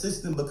victim of the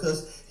system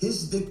because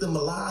his victim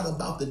lied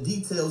about the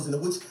details in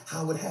which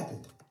how it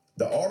happened.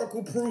 The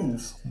article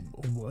proves.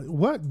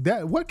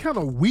 What kind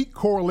of weak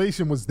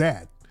correlation was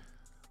that?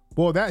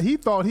 Boy, that he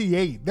thought he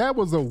ate. That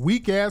was a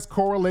weak ass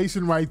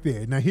correlation right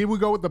there. Now here we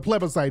go with the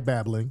plebiscite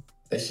babbling.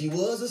 That she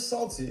was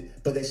assaulted,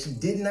 but that she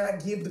did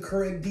not give the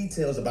correct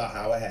details about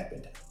how it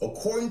happened.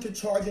 According to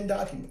charging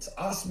documents,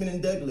 Osman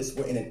and Douglas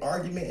were in an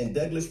argument, and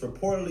Douglas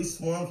reportedly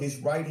swung his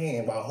right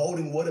hand while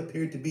holding what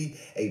appeared to be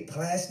a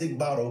plastic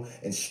bottle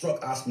and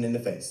struck Osman in the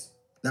face.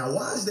 Now,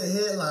 why is the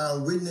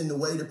headline written in the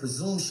way to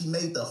presume she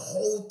made the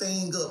whole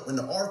thing up when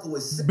the article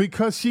was...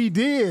 Because she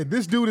did.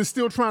 This dude is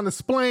still trying to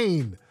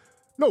explain.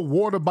 No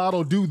water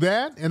bottle do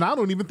that, and I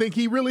don't even think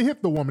he really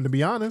hit the woman, to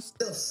be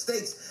honest.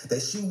 States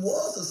that she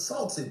was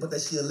assaulted, but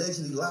that she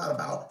allegedly lied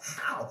about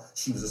how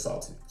she was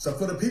assaulted. So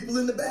for the people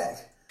in the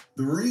back,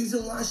 the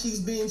reason why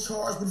she's being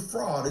charged with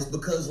fraud is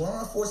because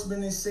law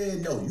enforcement has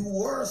said, no, you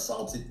were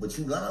assaulted, but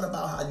you lied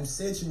about how you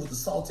said she was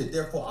assaulted.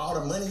 Therefore, all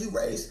the money you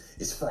raised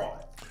is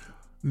fraud.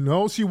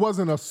 No, she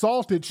wasn't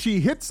assaulted. She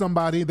hit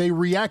somebody. They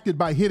reacted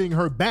by hitting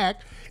her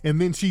back,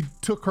 and then she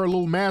took her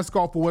little mask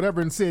off or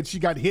whatever and said she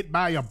got hit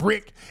by a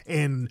brick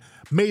and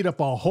made up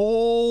a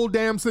whole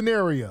damn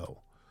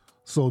scenario.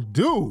 So,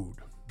 dude.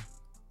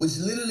 Which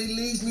literally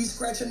leaves me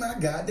scratching my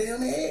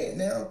goddamn head.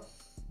 Now,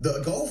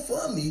 the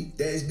GoFundMe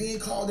that is being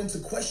called into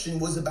question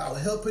was about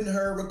helping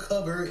her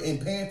recover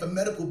and paying for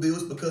medical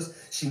bills because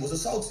she was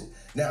assaulted.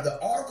 Now,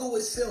 the article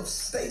itself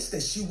states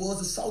that she was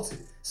assaulted.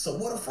 So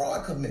what a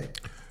fraud come in?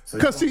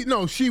 Because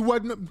she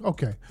wasn't.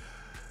 Okay.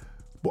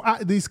 Well,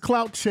 these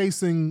clout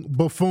chasing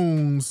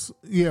buffoons,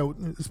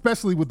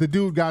 especially with the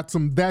dude got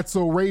some That's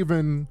So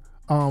Raven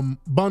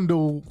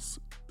bundles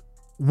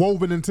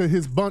woven into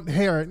his bunt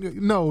hair.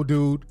 No,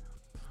 dude.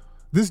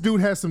 This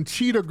dude has some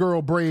cheetah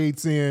girl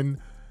braids in.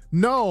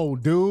 No,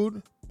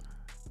 dude.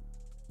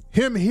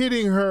 Him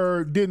hitting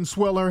her didn't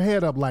swell her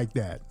head up like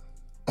that.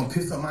 Don't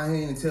piss on my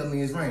hand and tell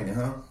me it's raining,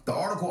 huh? The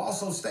article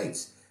also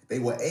states they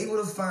were able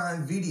to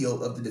find video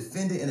of the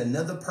defendant and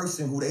another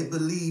person who they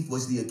believe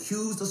was the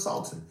accused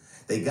assaulter.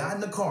 They got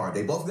in the car.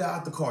 They both got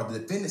out the car. The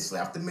defendant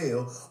slapped the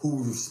male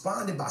who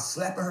responded by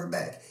slapping her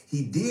back.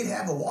 He did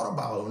have a water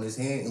bottle in his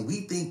hand, and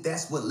we think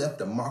that's what left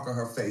a mark on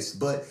her face,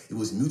 but it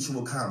was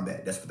mutual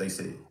combat. That's what they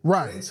said.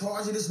 Right. They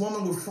charged this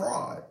woman with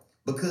fraud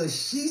because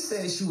she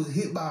said she was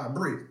hit by a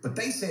brick, but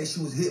they said she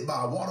was hit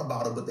by a water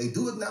bottle, but they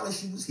do acknowledge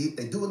she was hit.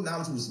 They do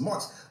acknowledge it was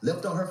marks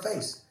left on her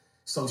face.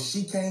 So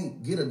she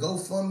can't get a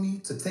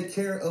GoFundMe to take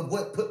care of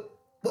what?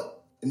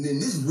 And then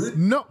this really...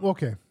 No,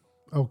 okay.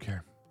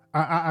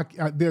 I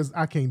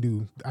can't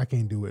do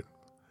it.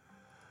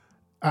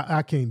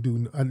 I can't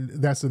do,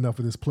 that's enough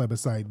of this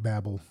plebiscite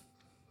babble.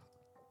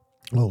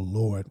 Oh,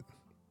 Lord.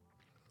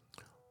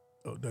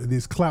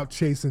 These clout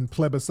chasing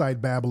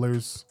plebiscite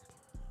babblers.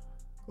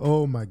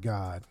 Oh my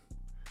God.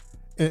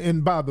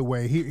 And by the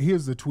way,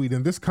 here's the tweet.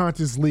 And this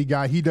Conscious Lee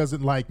guy, he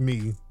doesn't like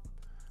me.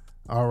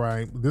 All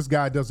right. This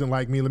guy doesn't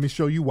like me. Let me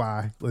show you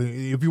why.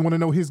 If you want to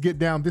know his get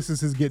down, this is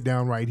his get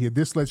down right here.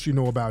 This lets you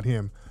know about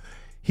him.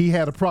 He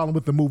had a problem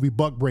with the movie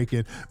Buck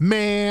Breaking.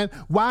 Man,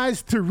 why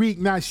is Tariq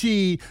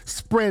Nasheed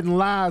spreading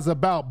lies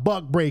about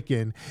buck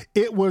breaking?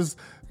 It was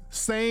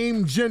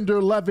same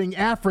gender loving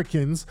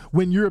Africans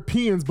when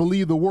Europeans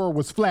believed the world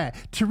was flat.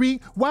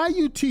 Tariq, why are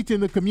you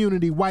teaching the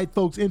community white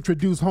folks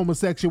introduce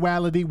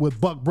homosexuality with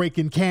buck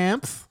breaking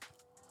camps?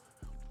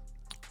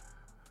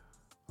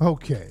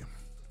 Okay.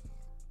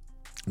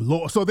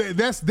 Lord, so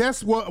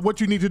that's what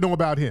you need to know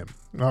about him.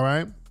 All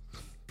right.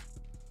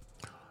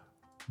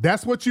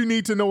 That's what you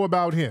need to know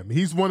about him.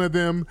 He's one of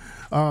them.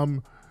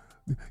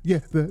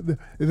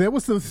 There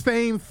was some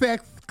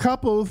same-sex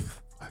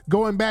couples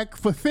going back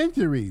for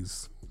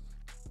centuries.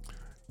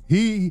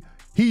 He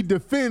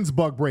defends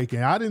buck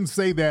breaking. I didn't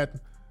say that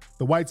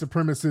the white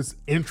supremacists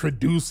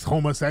introduced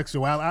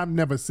homosexuality. I've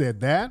never said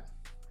that.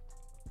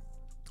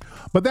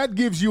 But that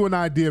gives you an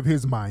idea of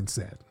his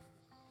mindset.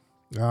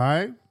 All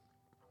right.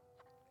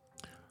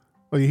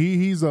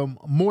 He's a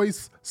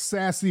moist,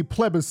 sassy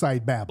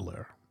plebiscite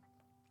babbler.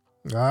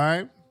 All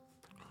right.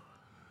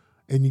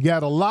 And you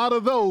got a lot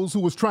of those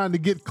who was trying to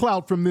get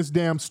clout from this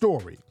damn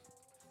story.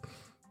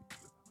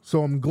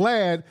 So I'm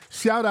glad.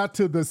 Shout out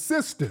to the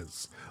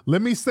sisters.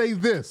 Let me say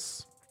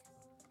this.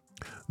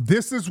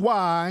 This is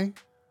why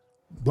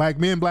black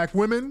men, black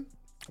women,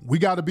 we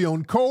got to be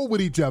on code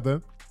with each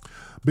other,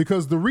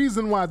 because the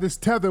reason why this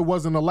Tether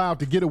wasn't allowed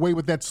to get away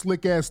with that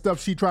slick ass stuff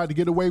she tried to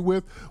get away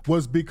with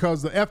was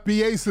because the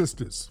FBA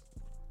sisters.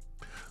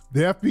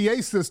 The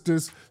FBA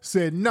sisters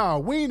said, no,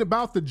 we ain't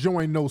about to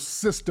join no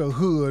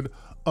sisterhood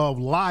of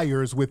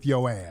liars with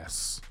your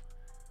ass.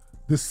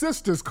 The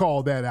sisters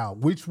called that out,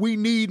 which we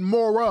need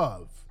more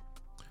of.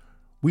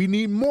 We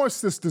need more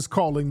sisters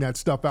calling that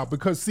stuff out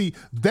because, see,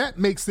 that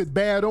makes it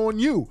bad on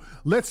you.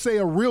 Let's say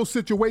a real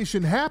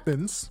situation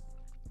happens.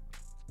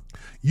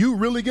 You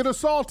really get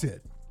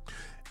assaulted.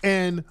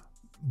 And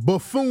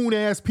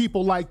buffoon-ass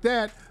people like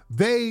that,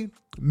 they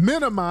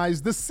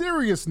minimize the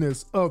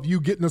seriousness of you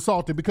getting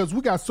assaulted because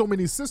we got so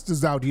many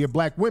sisters out here,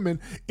 black women,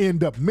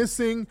 end up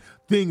missing,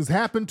 things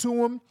happen to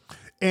them.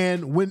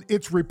 And when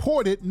it's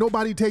reported,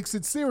 nobody takes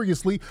it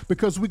seriously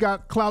because we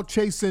got clout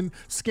chasing,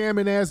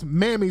 scamming ass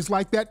mammies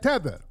like that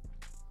Tether.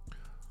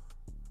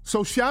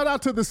 So shout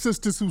out to the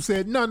sisters who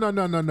said,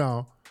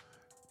 no.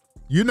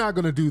 You're not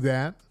going to do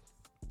that.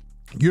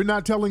 You're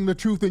not telling the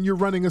truth and you're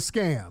running a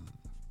scam.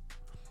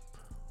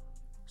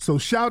 So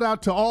shout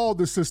out to all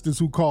the sisters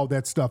who called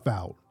that stuff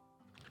out.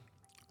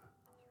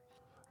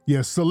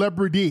 Yeah,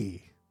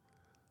 Celebrity,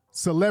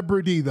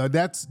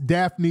 that's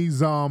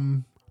Daphne's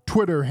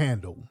Twitter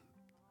handle.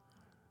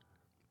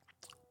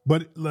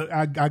 But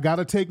I got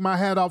to take my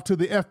hat off to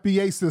the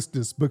FBA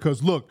sisters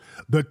because, look,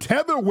 the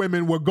Tether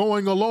women were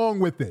going along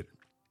with it.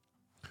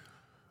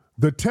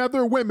 The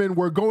Tether women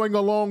were going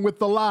along with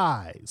the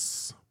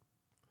lies.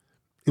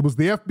 It was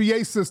the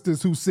FBA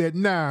sisters who said,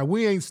 nah,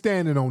 we ain't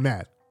standing on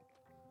that.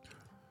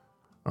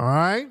 All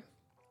right?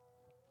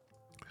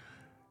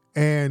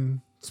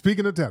 And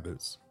speaking of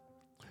Tethers,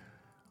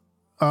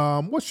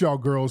 what's y'all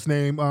girl's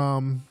name?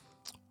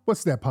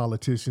 What's that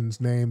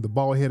politician's name? The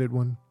bald-headed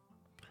one?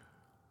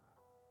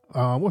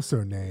 What's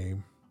her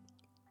name?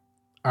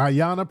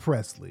 Ayanna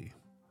Pressley.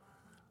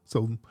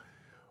 So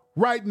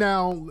right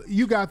now,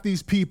 you got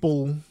these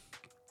people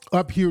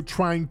up here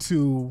trying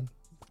to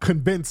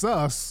convince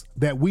us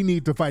that we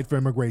need to fight for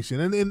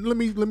immigration. And let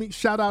me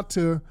shout out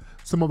to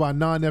some of our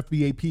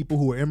non-FBA people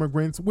who are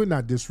immigrants. We're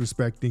not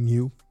disrespecting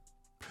you.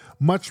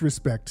 Much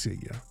respect to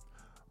you.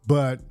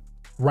 But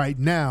right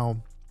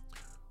now,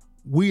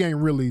 we ain't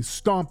really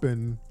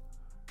stomping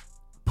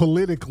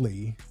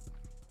politically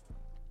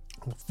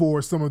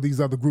for some of these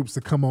other groups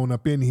to come on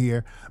up in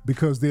here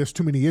because there's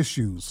too many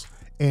issues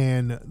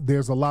and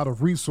there's a lot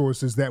of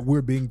resources that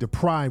we're being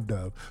deprived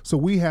of. So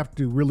we have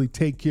to really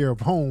take care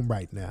of home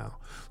right now.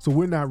 So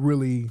we're not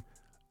really,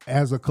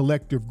 as a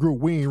collective group,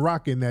 we ain't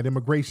rocking that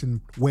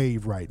immigration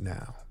wave right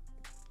now.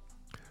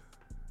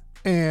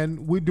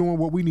 And we're doing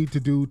what we need to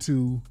do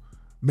to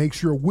make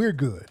sure we're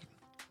good.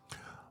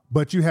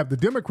 But you have the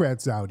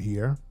Democrats out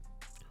here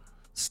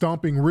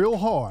stomping real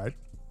hard,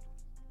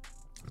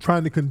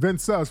 trying to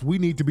convince us we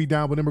need to be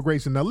down with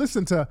immigration. Now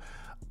listen to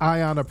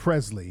Ayanna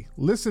Pressley.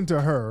 Listen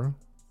to her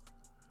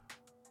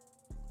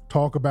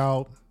talk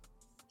about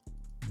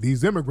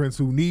these immigrants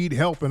who need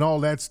help and all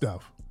that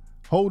stuff.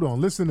 Hold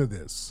on, listen to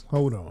this.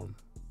 Hold on.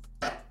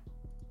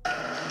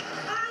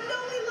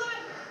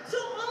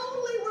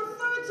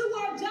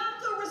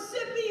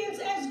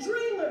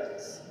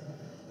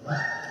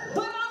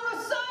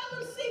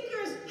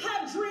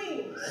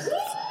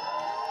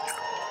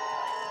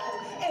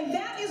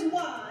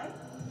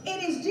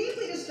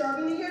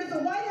 To hear that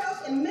the White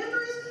House and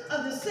members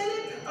of the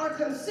Senate are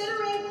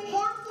considering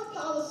harmful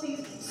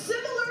policies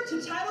similar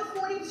to Title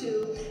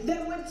 42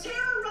 that would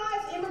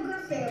terrorize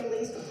immigrant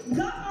families,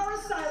 gut our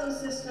asylum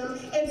system,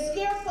 and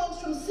scare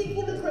folks from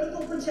seeking the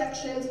critical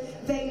protections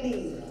they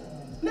need.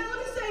 Now let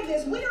me say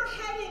this, we are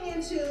heading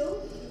into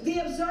the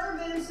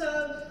observance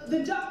of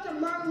the Dr.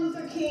 Martin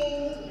Luther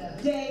King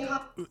Day.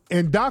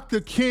 And Dr.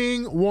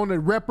 King wanted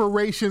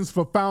reparations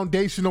for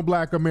foundational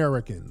Black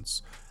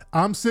Americans.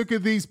 I'm sick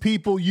of these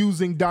people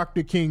using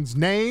Dr. King's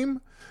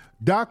name.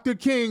 Dr.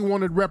 King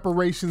wanted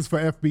reparations for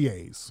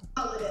FBAs.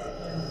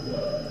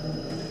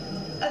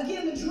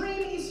 Again, the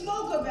dream he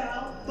spoke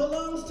about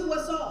belongs to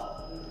us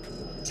all.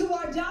 To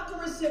our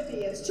DACA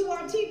recipients, to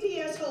our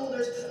TPS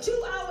holders, to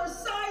our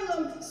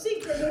asylum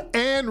seekers.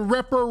 And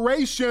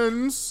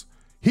reparations.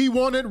 He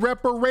wanted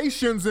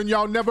reparations, and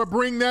y'all never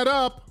bring that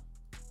up.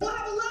 We'll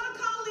have a lot of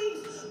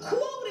colleagues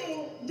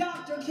quoting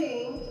Dr.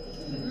 King.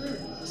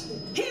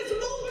 His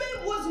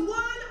movement was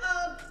one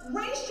of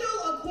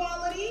racial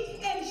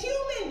equality and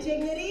human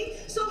dignity.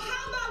 So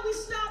how about we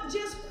stop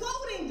just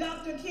quoting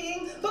Dr.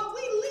 King, but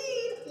we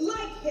lead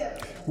like him?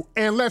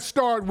 And let's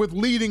start with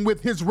leading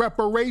with his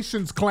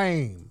reparations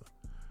claim.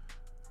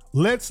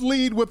 Let's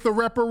lead with the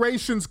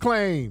reparations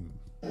claim.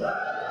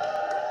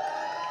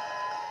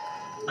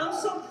 I'm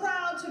so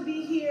proud to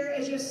be here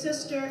as your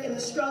sister in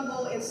the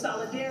struggle in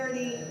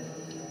solidarity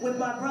with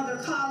my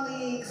brother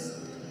colleagues.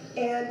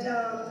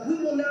 And we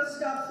will not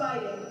stop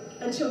fighting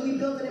until we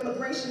build an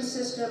immigration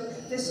system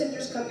that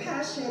centers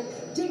compassion,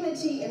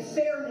 dignity, and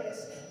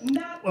fairness,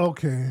 not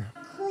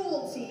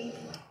cruelty.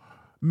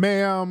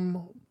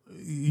 Ma'am,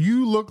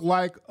 you look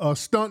like a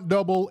stunt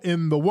double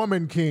in the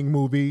Woman King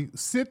movie.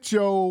 Sit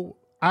your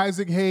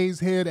Isaac Hayes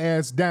head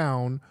ass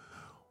down.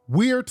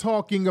 We're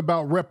talking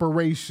about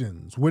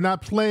reparations. We're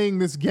not playing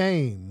this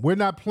game. We're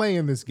not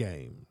playing this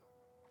game.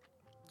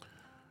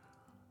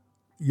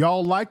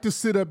 Y'all like to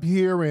sit up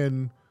here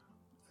and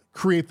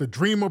create the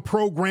Dreamer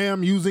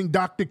program using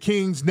Dr.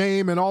 King's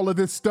name and all of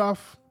this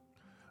stuff.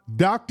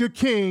 Dr.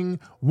 King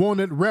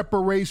wanted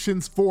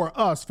reparations for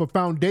us, for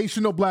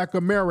foundational Black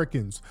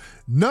Americans.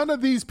 None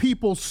of these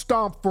people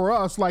stomp for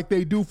us like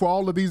they do for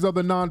all of these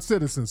other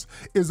non-citizens.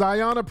 Is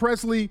Ayanna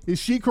Pressley, is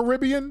she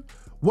Caribbean?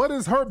 What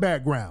is her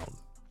background?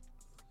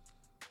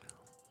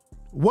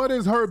 What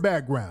is her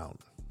background?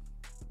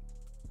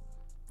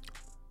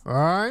 All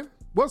right?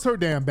 What's her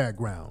damn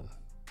background?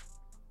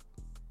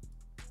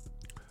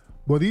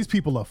 Well, these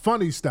people are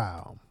funny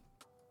style.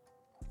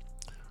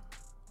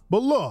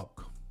 But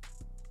look,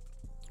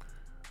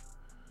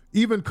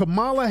 even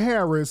Kamala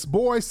Harris,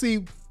 boy,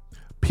 see,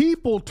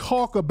 people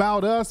talk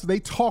about us. They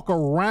talk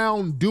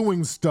around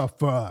doing stuff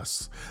for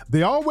us.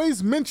 They're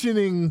always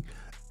mentioning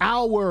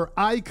our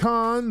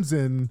icons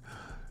and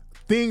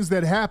things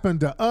that happen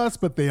to us,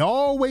 but they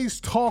always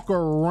talk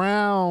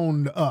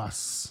around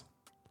us.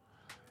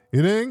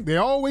 You think? They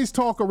always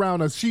talk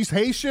around us. She's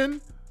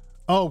Haitian.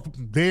 Oh,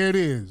 there it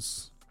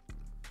is.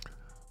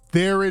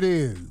 There it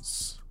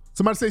is.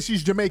 Somebody say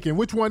she's Jamaican.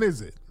 Which one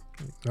is it?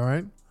 All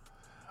right.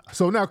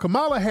 So now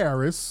Kamala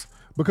Harris,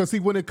 because see,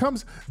 when it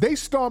comes, they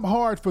storm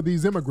hard for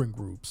these immigrant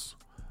groups.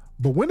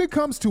 But when it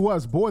comes to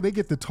us, boy, they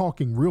get to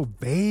talking real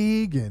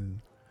vague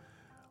and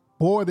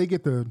boy, they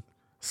get to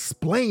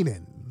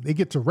splaining. They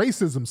get to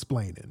racism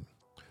splaining.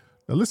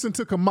 Now listen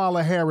to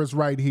Kamala Harris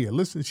right here.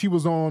 Listen, she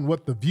was on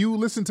The View.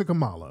 Listen to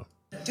Kamala.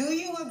 Do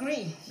you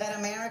agree that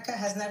America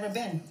has never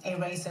been a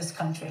racist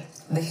country?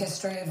 The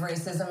history of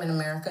racism in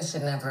America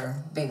should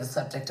never be the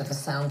subject of a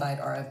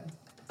soundbite or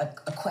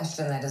a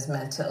question that is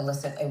meant to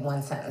elicit a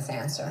one-sentence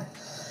answer.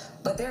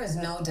 But there is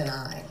no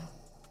denying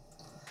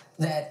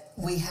that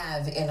we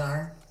have in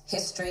our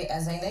history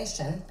as a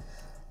nation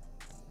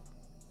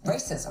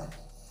racism,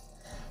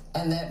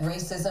 and that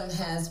racism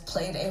has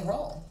played a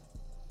role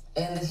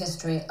in the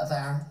history of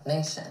our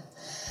nation.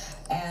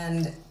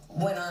 And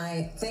when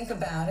I think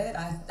about it,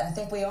 I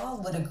think we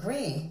all would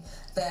agree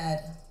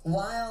that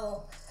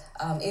while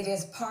it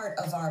is part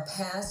of our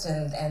past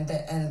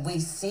and we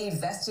see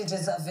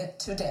vestiges of it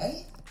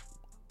today.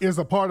 Is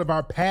a part of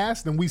our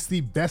past and we see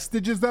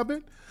vestiges of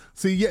it?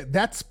 See, yeah,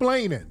 that's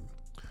splaining.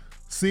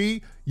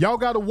 See, y'all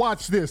got to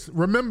watch this.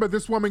 Remember,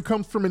 this woman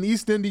comes from an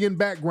East Indian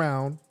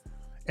background,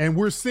 and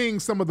we're seeing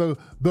some of the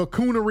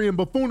coonery and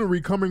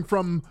buffoonery coming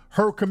from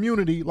her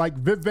community, like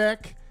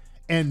Vivek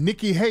and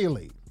Nikki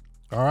Haley.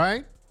 All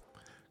right?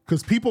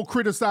 Because people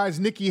criticize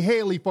Nikki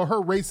Haley for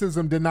her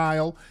racism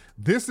denial.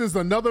 This is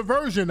another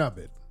version of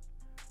it.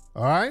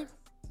 All right?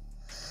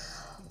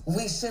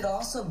 We should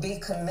also be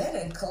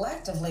committed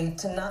collectively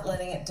to not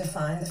letting it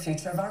define the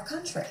future of our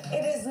country.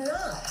 It is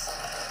not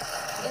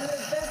in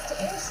the best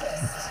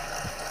interest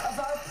of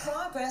our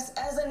progress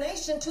as a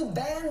nation to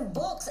ban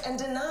books and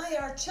deny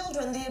our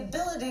children the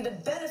ability to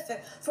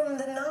benefit from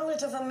the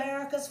knowledge of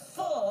America's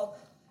full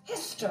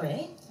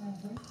history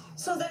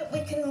so that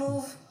we can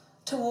move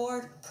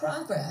toward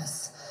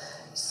progress.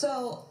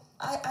 So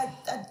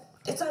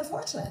it's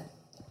unfortunate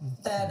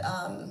that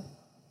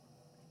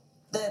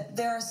that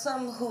there are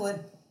some who would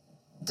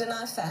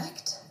deny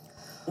fact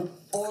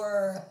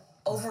or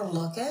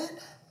overlook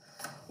it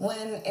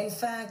when, in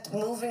fact,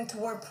 moving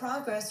toward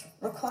progress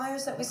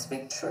requires that we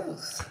speak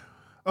truth.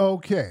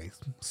 Okay,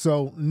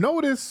 so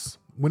notice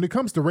when it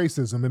comes to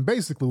racism, and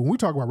basically when we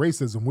talk about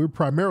racism, we're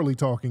primarily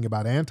talking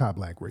about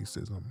anti-Black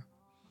racism.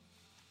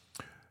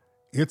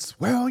 It's,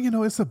 well, you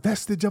know, it's a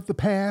vestige of the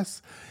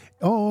past.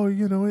 Oh,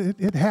 you know,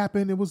 it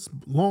happened. It was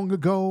long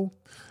ago.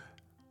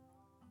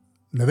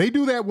 Now, they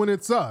do that when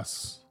it's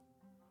us.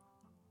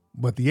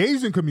 But the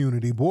Asian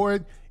community, boy,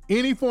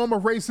 any form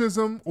of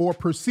racism or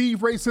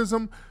perceived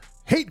racism,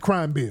 hate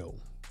crime bill.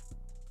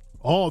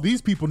 All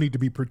these people need to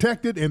be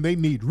protected and they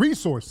need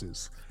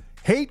resources.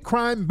 Hate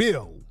crime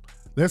bill.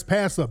 Let's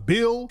pass a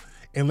bill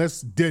and let's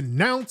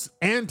denounce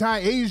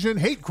anti-Asian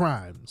hate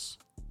crimes.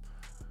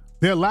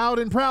 They're loud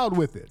and proud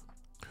with it.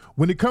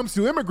 When it comes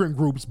to immigrant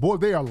groups, boy,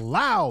 they are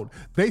loud.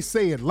 They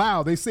say it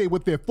loud. They say it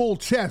with their full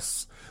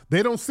chests.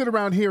 They don't sit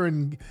around here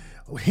and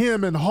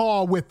hem and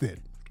haw with it.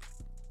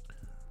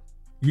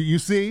 You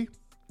see?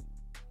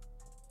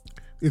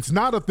 It's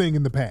not a thing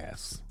in the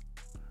past.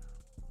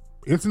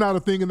 It's not a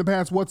thing in the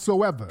past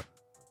whatsoever.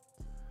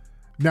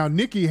 Now,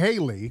 Nikki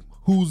Haley,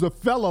 who's a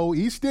fellow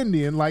East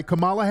Indian like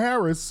Kamala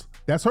Harris,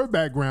 that's her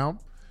background.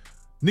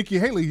 Nikki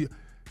Haley,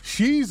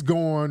 she's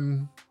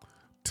doing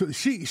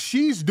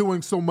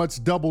so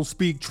much double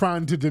speak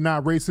trying to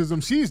deny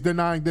racism. She's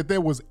denying that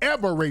there was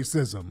ever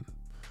racism.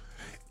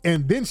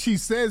 And then she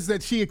says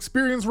that she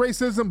experienced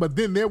racism, but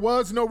then there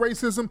was no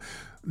racism.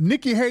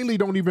 Nikki Haley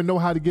don't even know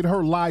how to get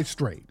her lie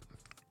straight.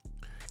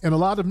 And a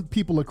lot of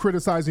people are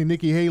criticizing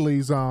Nikki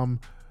Haley's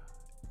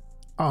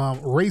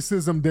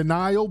racism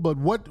denial, but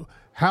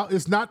how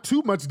it's not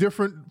too much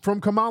different from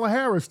Kamala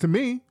Harris to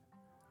me.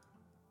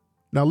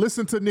 Now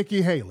listen to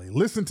Nikki Haley.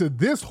 Listen to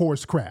this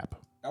horse crap.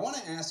 I want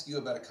to ask you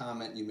about a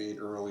comment you made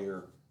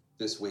earlier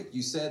this week.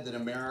 You said that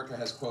America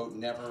has, quote,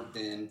 never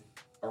been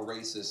a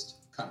racist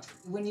country.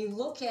 When you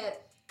look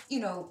at,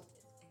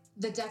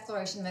 the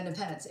Declaration of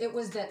Independence, it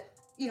was that,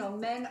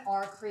 men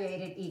are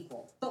created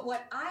equal. But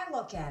what I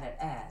look at it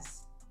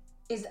as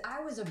is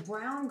I was a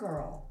brown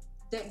girl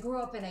that grew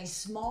up in a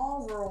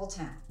small rural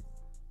town.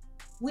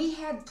 We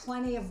had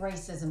plenty of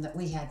racism that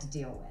we had to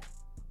deal with.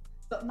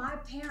 But my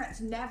parents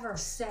never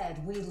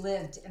said we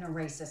lived in a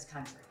racist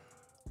country.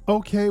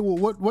 Okay, well,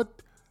 what?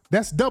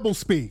 That's double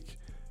speak.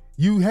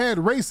 You had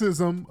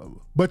racism,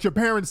 but your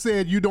parents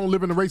said you don't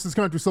live in a racist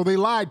country, so they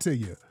lied to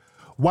you.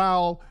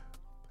 While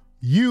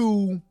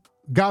you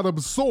got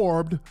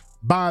absorbed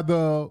by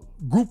the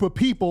group of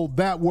people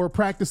that were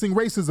practicing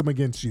racism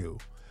against you.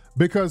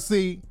 Because,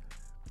 see,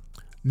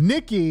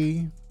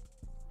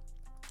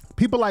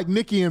 people like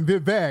Nikki and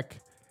Vivek,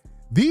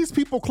 these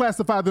people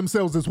classify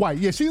themselves as white.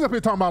 Yeah, she's up here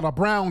talking about a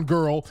brown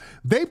girl.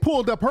 They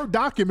pulled up her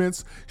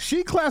documents.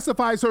 She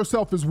classifies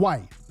herself as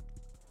white.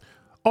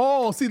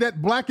 Oh, see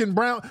that black and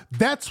brown?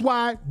 That's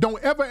why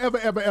don't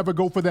ever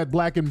go for that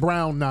black and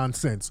brown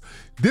nonsense.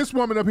 This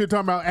woman up here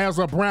talking about as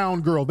a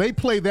brown girl. They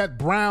play that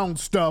brown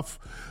stuff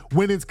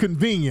when it's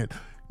convenient.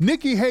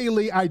 Nikki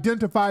Haley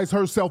identifies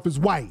herself as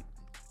white.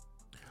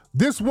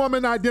 This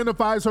woman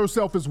identifies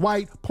herself as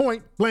white,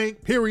 point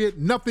blank, period,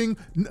 nothing.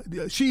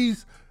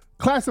 She's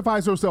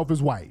classifies herself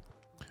as white.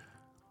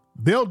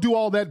 They'll do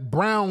all that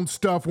brown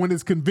stuff when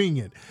it's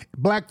convenient.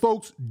 Black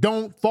folks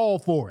don't fall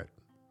for it.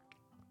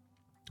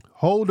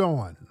 Hold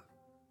on.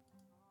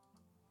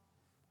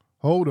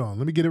 Let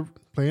me get it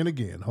playing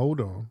again.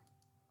 Hold on.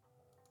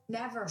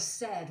 Never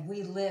said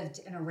we lived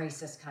in a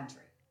racist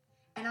country.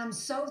 And I'm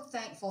so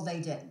thankful they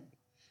didn't.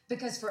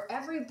 Because for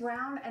every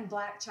brown and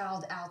black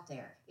child out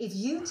there, if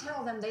you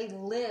tell them they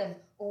live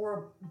or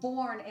were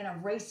born in a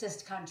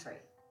racist country,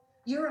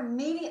 you're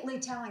immediately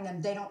telling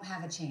them they don't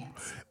have a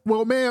chance.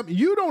 Well, ma'am,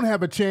 you don't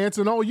have a chance,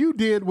 and all you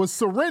did was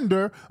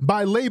surrender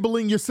by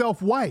labeling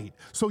yourself white.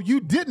 So you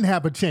didn't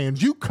have a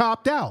chance. You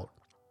copped out.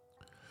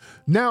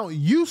 Now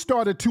you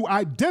started to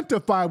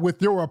identify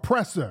with your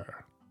oppressor.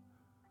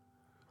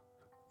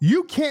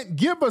 You can't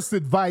give us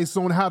advice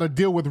on how to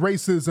deal with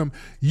racism.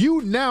 You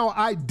now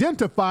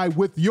identify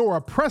with your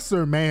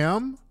oppressor,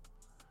 ma'am.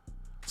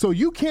 So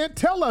you can't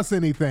tell us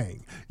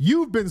anything.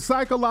 You've been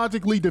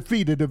psychologically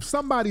defeated. If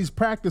somebody's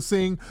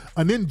practicing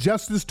an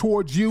injustice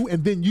towards you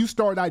and then you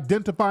start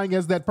identifying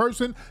as that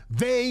person,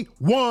 they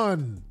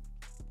won.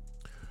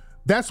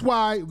 That's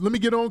why, let me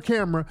get on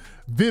camera.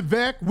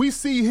 Vivek, we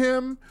see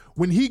him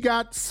when he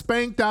got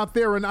spanked out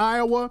there in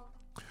Iowa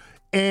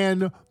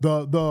and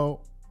the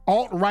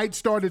alt-right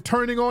started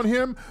turning on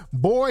him.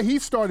 Boy, he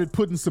started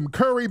putting some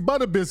curry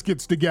butter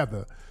biscuits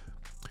together.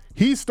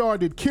 He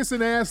started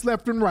kissing ass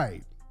left and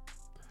right.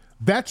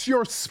 That's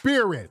your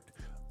spirit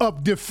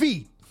of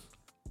defeat.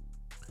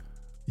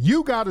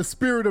 You got a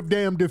spirit of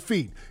damn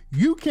defeat.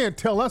 You can't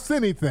tell us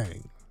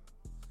anything.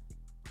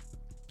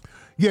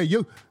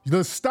 Yeah,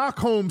 the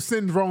Stockholm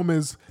syndrome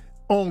is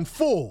on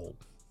full.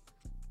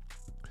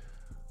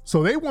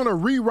 So they want to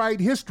rewrite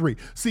history.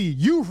 See,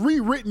 you've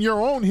rewritten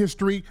your own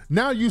history.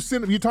 Now you're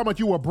talking about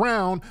you were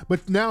brown,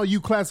 but now you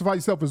classify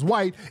yourself as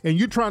white, and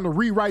you're trying to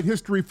rewrite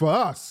history for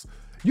us.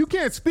 You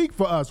can't speak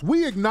for us.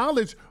 We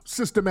acknowledge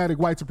systematic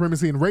white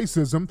supremacy and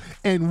racism,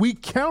 and we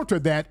counter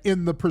that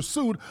in the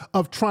pursuit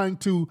of trying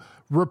to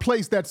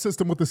replace that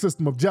system with a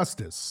system of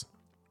justice.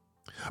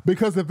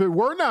 Because if it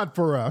were not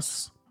for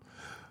us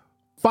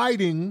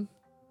fighting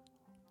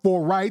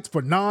for rights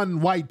for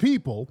non-white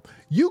people,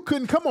 you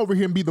couldn't come over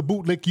here and be the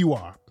bootlick you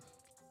are.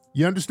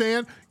 You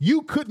understand?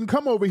 You couldn't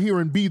come over here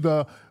and be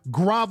the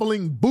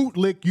groveling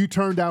bootlick you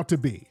turned out to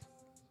be.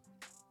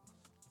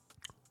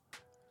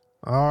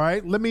 All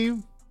right, let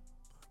me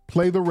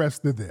play the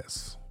rest of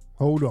this.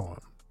 Hold on.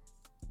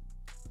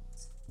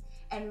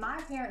 And my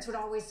parents would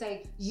always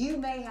say, you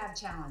may have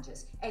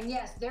challenges. And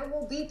yes, there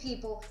will be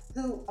people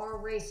who are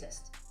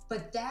racist,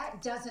 but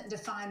that doesn't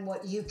define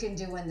what you can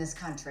do in this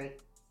country.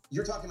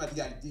 You're talking about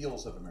the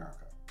ideals of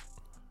America.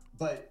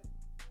 But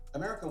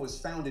America was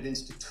founded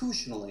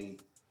institutionally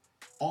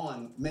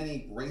on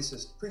many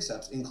racist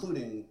precepts,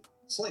 including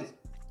slavery.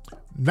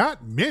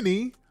 Not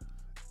many,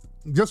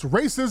 just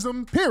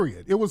racism,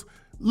 period. It was,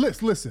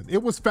 listen,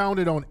 it was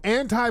founded on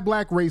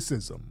anti-black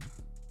racism,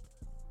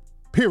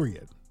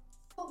 period.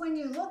 But when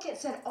you look at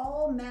said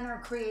all men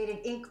are created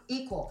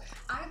equal,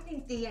 I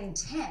think the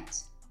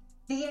intent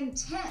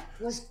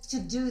was to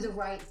do the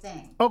right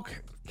thing. Okay,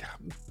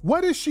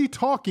 what is she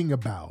talking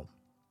about?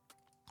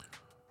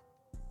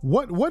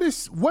 What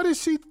is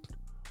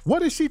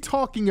she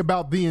talking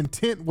about? The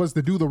intent was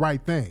to do the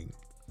right thing.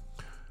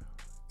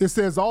 It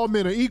says all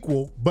men are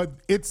equal, but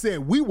it said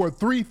we were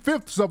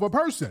 3/5 of a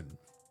person.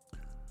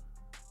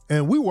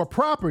 And we were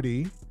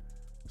property,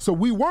 so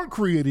we weren't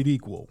created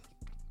equal.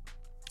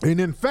 And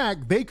in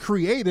fact, they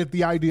created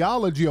the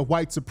ideology of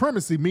white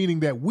supremacy, meaning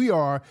that we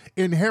are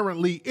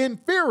inherently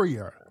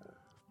inferior.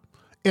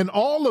 And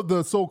all of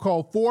the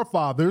so-called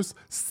forefathers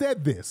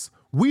said this.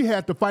 We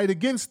had to fight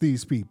against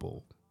these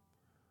people.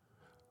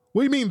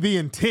 What do you mean the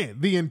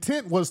intent? The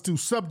intent was to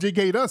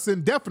subjugate us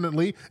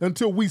indefinitely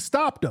until we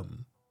stopped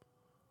them.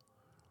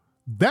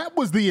 That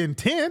was the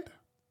intent.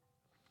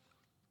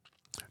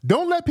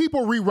 Don't let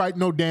people rewrite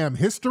no damn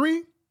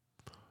history.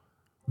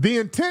 The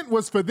intent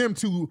was for them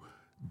to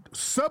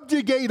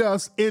subjugate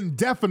us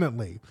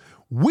indefinitely.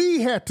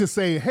 We had to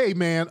say, hey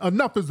man,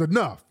 enough is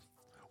enough.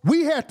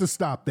 We had to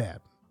stop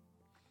that.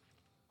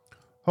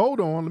 Hold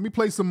on, let me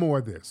play some more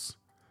of this.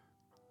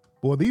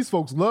 Boy, these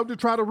folks love to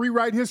try to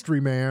rewrite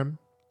history, man.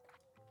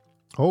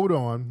 Hold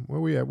on. Where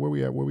we at?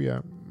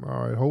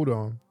 All right, hold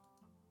on.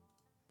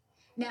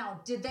 Now,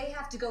 did they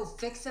have to go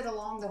fix it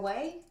along the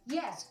way?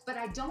 Yes, but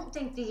I don't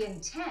think the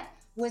intent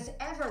was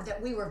ever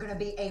that we were going to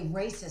be a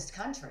racist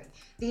country.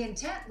 The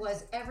intent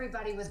was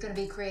everybody was going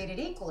to be created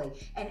equally.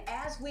 And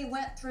as we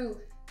went through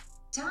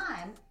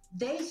time,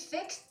 they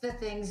fixed the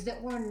things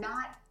that were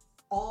not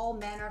all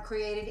men are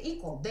created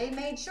equal. They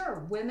made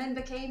sure women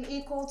became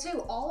equal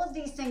too. All of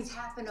these things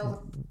happen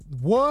over...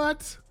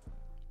 What?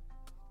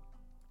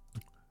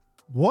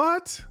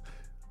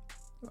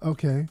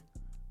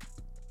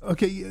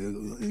 Okay,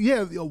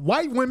 yeah,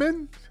 white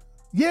women.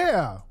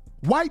 Yeah,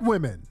 white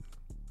women.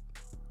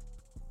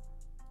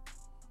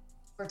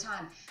 For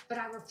time. But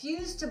I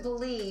refuse to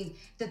believe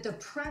that the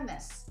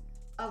premise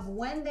of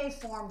when they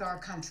formed our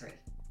country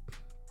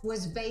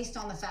was based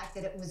on the fact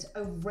that it was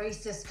a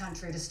racist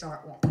country to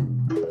start with.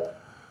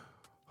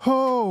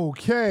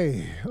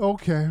 Okay.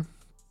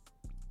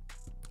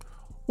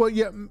 Well,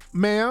 yeah,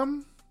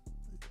 ma'am,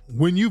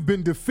 when you've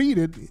been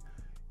defeated,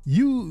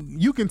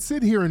 you can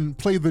sit here and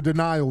play the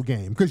denial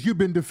game because you've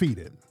been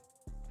defeated.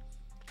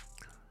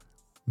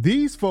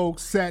 These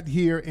folks sat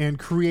here and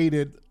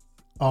created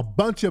a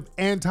bunch of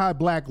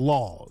anti-black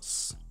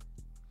laws.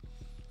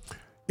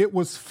 It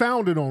was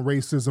founded on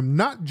racism,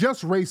 not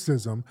just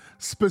racism,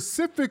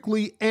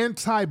 specifically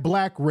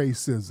anti-black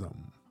racism.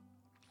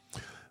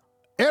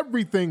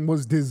 Everything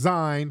was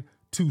designed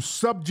to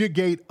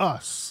subjugate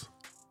us.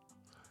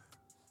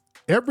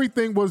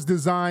 Everything was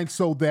designed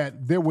so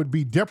that there would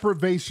be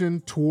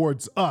deprivation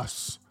towards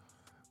us.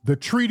 The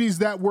treaties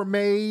that were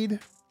made,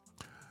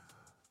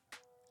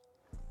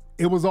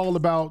 it was all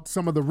about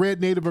some of the red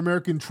Native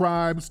American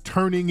tribes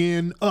turning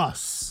in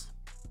us.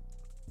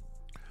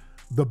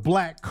 The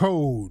black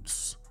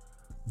codes,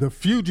 the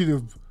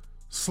fugitive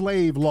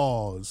slave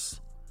laws,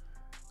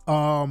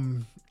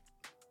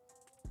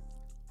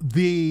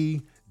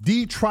 the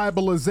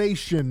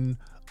detribalization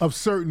of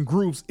certain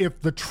groups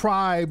if the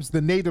tribes,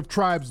 the native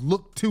tribes,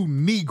 look too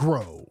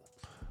Negro.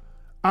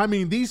 I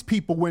mean, these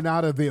people went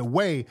out of their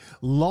way.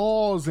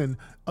 Laws and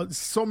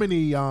so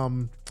many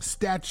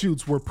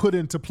statutes were put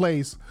into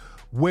place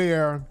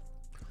where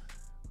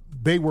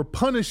they were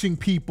punishing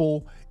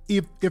people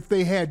if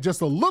they had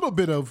just a little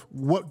bit of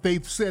what they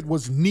said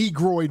was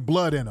Negroid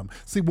blood in them.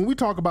 See, when we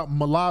talk about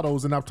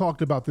mulattoes, and I've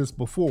talked about this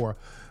before,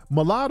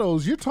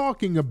 mulattoes, you're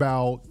talking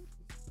about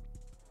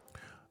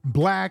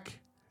black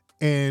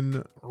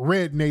and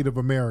red Native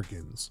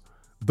Americans.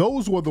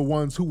 Those were the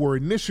ones who were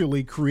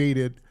initially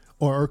created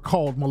or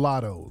called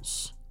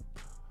mulattoes.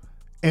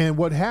 And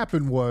what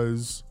happened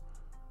was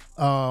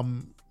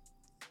early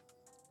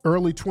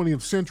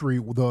 20th century,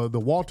 the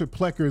Walter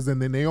Pleckers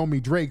and the Naomi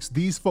Drakes,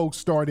 these folks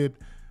started,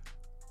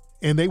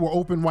 and they were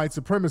open white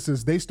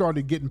supremacists. They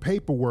started getting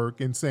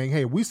paperwork and saying,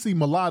 hey, we see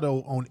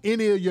mulatto on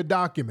any of your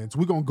documents.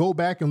 We're going to go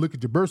back and look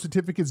at your birth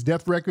certificates,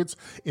 death records.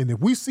 And if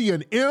we see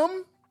an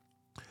M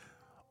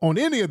on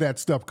any of that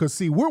stuff, because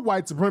see, we're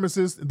white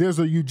supremacists, there's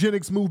a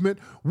eugenics movement,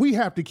 we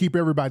have to keep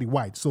everybody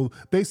white. So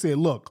they said,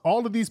 look,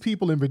 all of these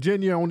people in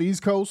Virginia on the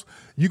East Coast,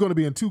 you're going to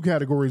be in two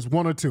categories,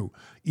 one or two,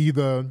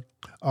 either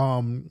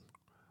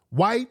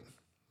white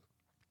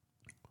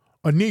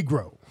or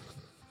Negro.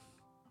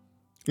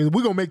 And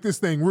we're going to make this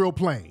thing real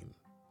plain.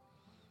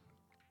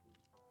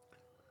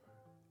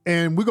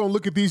 And we're going to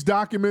look at these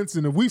documents,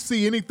 and if we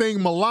see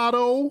anything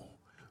mulatto,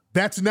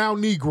 that's now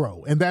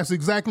Negro. And that's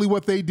exactly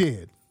what they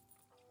did.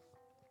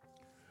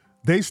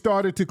 They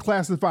started to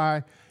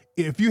classify,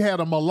 if you had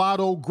a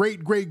mulatto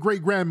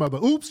great-great-great-grandmother,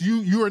 oops,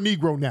 you're a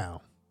Negro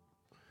now.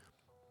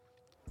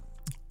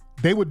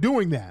 They were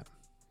doing that.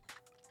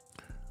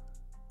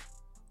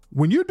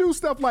 When you do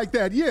stuff like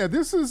that, yeah,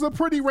 this is a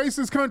pretty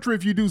racist country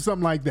if you do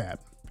something like that.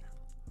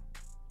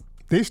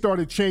 They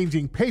started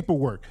changing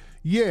paperwork.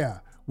 Yeah,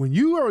 when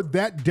you are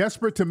that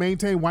desperate to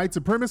maintain white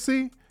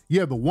supremacy,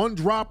 yeah, the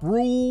one-drop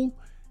rule,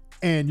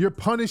 and you're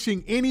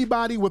punishing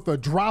anybody with a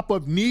drop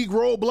of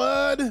Negro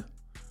blood,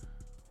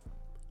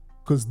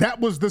 because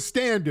that was the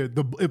standard.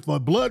 If a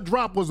blood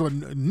drop was a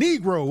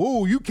Negro,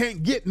 oh, you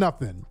can't get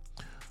nothing.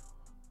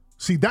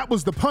 See, that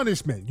was the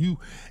punishment.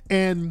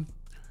 And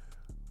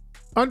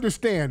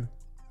understand,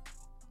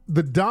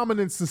 the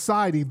dominant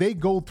society, they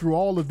go through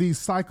all of these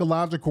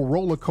psychological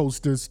roller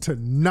coasters to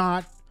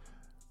not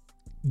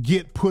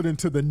get put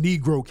into the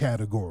Negro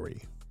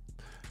category.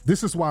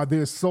 This is why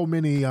there's so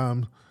many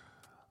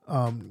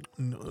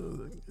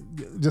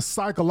just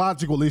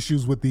psychological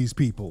issues with these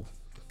people.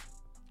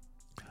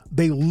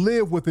 They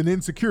live with an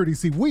insecurity.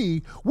 See,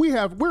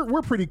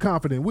 we're pretty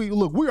confident.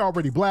 We're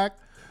already black.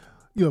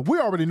 We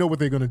already know what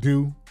they're going to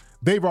do.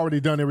 They've already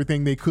done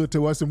everything they could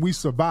to us, and we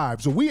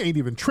survived. So we ain't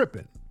even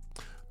tripping.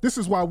 This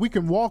is why we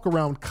can walk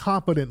around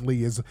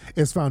confidently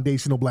as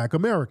foundational black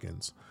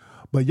Americans.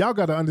 But y'all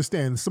got to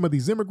understand, some of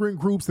these immigrant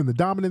groups in the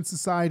dominant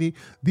society,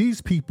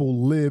 these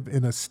people live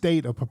in a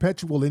state of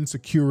perpetual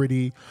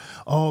insecurity.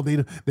 Oh,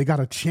 they got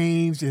to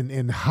change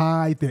and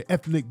hide their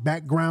ethnic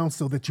background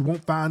so that you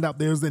won't find out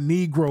there's a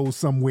Negro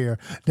somewhere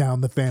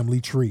down the family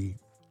tree.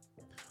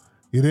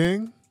 You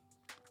think?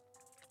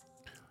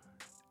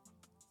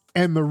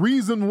 And the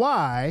reason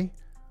why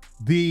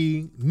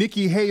the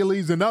Nikki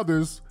Haley's and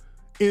others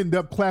end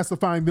up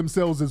classifying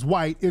themselves as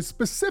white is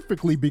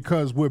specifically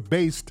because we're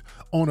based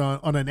on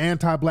an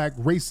anti-black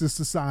racist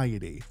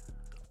society.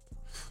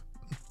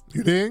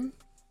 You dig?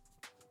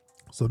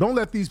 So don't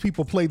let these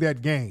people play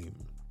that game.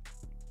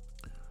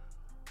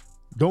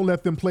 Don't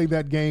let them play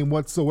that game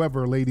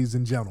whatsoever, ladies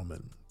and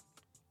gentlemen.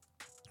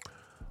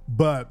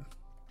 But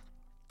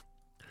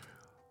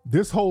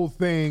this whole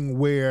thing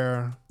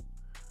where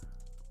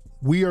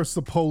we are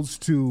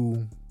supposed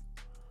to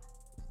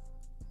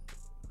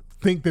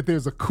think that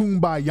there's a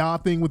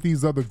kumbaya thing with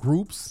these other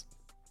groups.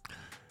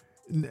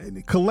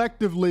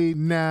 Collectively,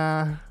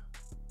 nah.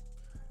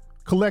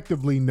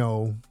 Collectively,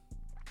 no.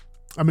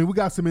 I mean, we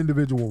got some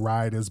individual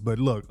rioters, but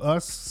look,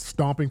 us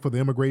stomping for the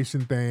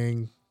immigration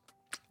thing,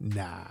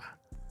 nah.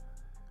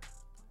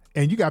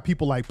 And you got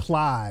people like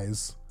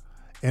Plies,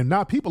 and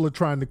now people are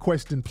trying to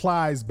question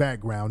Plies'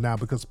 background now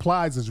because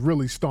Plies is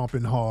really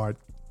stomping hard.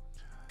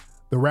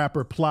 The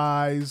rapper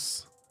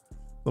Plies,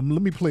 let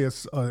me play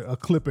a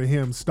clip of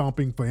him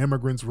stomping for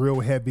immigrants real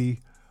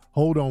heavy.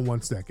 Hold on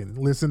one second.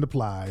 Listen to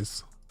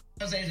Plies.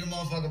 I'm saying to the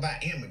motherfucker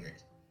about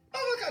immigrants.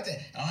 Oh, look at that.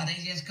 Oh,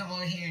 they just come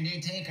over here and they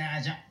take our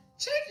job.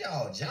 Check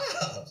y'all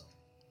jobs.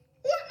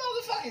 What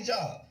motherfucking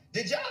job?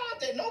 The job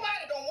that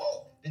nobody don't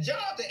want. The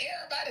job that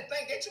everybody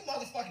think they too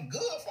motherfucking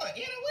good for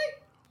anyway.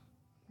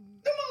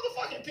 The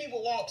motherfucking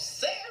people walk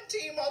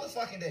 17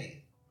 motherfucking days.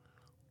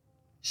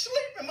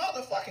 Sleeping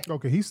motherfucking.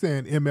 Okay, he's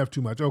saying MF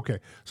too much. Okay,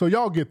 so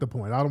y'all get the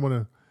point. I don't want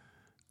to,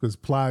 because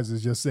Plies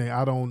is just saying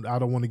I don't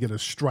want to get a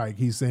strike.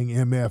 He's saying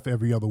MF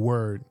every other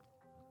word.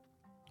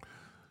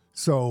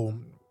 So,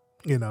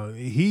 you know,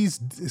 it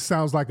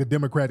sounds like a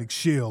Democratic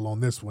shill on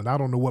this one. I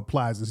don't know what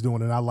Plies is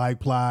doing, and I like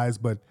Plies,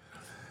 but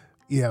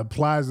yeah,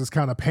 Plies is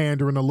kind of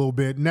pandering a little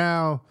bit.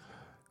 Now,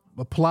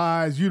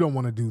 Plies, you don't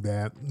want to do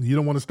that. You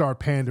don't want to start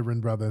pandering,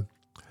 brother.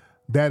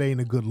 That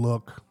ain't a good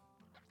look.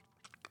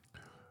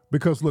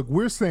 Because, look,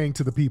 we're saying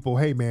to the people,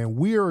 hey, man,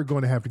 we are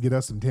going to have to get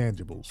us some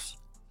tangibles.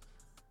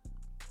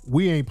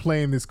 We ain't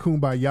playing this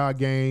kumbaya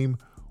game.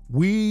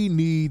 We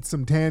need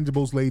some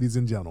tangibles, ladies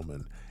and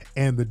gentlemen.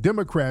 And the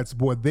Democrats,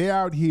 boy, they're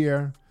out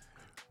here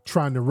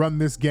trying to run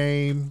this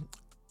game.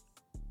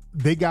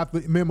 They got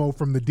the memo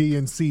from the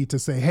DNC to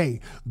say, hey,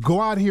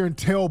 go out here and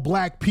tell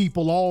black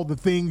people all the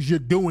things you're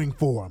doing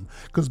for them,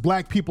 because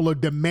black people are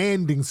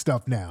demanding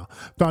stuff now.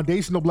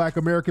 Foundational Black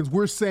Americans,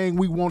 we're saying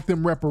we want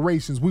them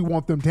reparations. We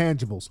want them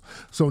tangibles.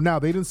 So now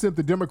they done sent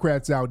the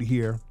Democrats out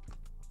here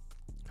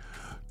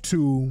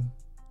to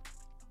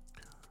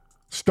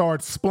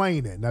start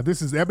splaining. Now,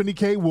 this is Ebony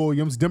K.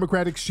 Williams,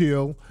 Democratic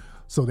shill.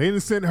 So they done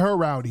sent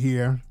her out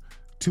here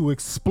to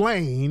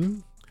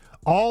explain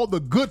all the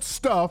good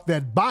stuff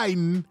that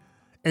Biden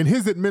and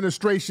his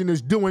administration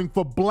is doing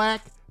for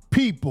black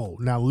people.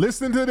 Now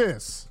listen to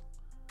this.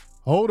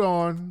 Hold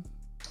on.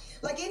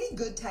 Like any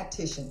good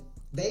tactician,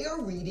 they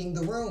are reading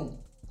the room.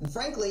 And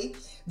frankly,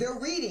 they're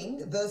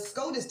reading the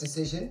SCOTUS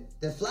decision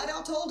that flat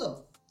out told them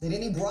that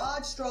any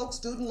broad stroke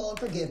student loan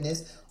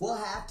forgiveness will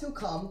have to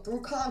come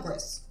through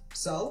Congress.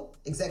 So,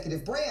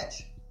 executive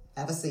branch,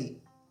 have a seat.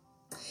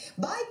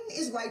 Biden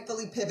is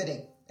rightfully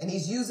pivoting, and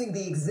he's using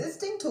the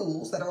existing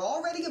tools that are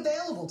already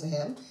available to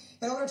him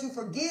in order to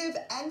forgive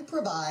and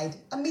provide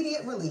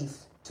immediate relief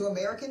to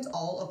Americans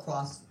all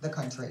across the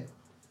country.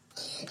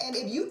 And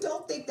if you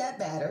don't think that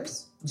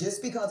matters,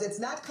 just because it's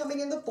not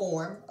coming in the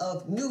form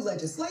of new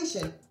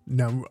legislation.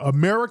 Now,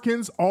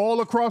 Americans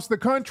all across the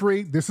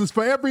country, this is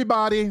for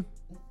everybody.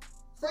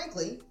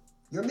 Frankly,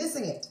 you're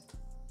missing it.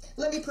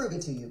 Let me prove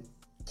it to you.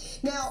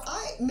 Now,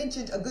 I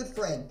mentioned a good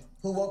friend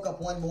who woke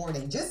up one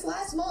morning just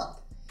last month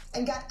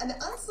and got an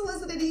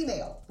unsolicited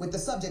email with the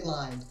subject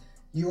line,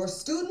 "Your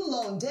student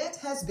loan debt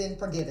has been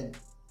forgiven,"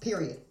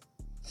 period.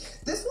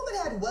 This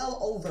woman had well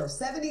over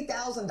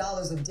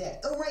 $70,000 of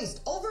debt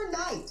erased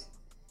overnight.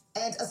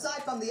 And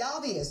aside from the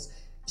obvious,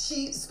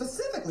 she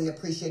specifically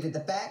appreciated the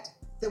fact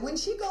that when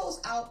she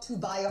goes out to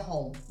buy a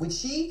home, which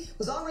she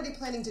was already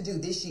planning to do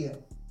this year,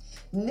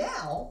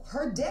 now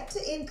her debt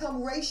to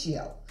income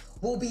ratio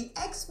will be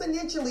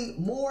exponentially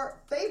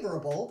more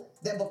favorable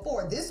than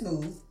before this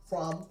move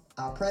from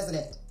our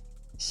president.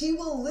 She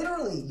will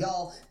literally,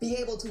 y'all, be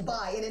able to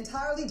buy an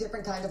entirely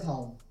different kind of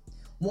home.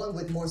 One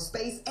with more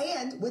space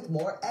and with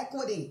more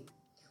equity,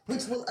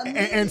 which will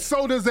and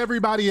so does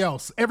everybody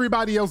else.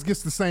 Everybody else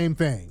gets the same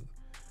thing.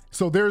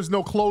 So there's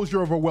no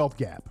closure of a wealth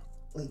gap.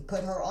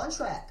 Put her on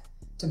track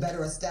to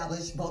better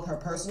establish both her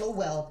personal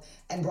wealth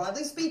and,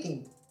 broadly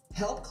speaking,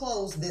 help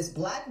close this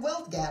black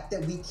wealth gap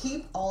that we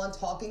keep on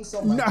talking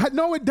so much.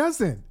 No, it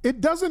doesn't.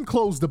 It doesn't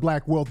close the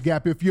black wealth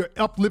gap if you're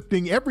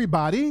uplifting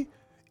everybody.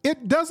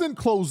 It doesn't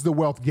close the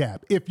wealth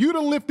gap. If you'd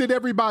have lifted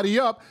everybody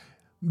up,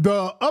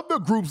 the other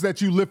groups that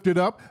you lifted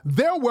up,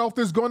 their wealth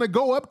is going to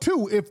go up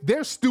too. If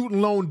their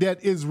student loan debt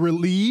is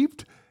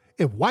relieved,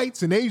 if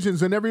whites and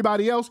Asians and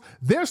everybody else,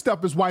 their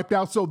stuff is wiped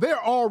out. So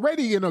they're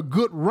already in a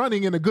good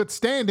running, in a good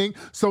standing.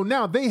 So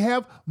now they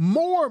have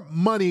more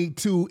money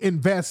to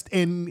invest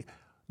and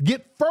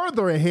get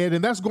further ahead.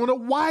 And that's going to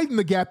widen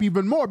the gap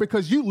even more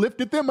because you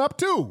lifted them up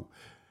too.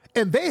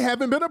 And they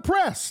haven't been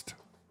oppressed.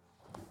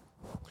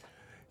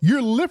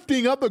 You're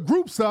lifting other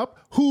groups up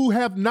who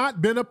have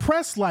not been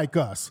oppressed like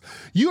us.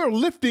 You're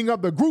lifting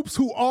other groups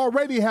who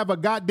already have a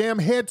goddamn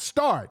head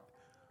start.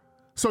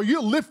 So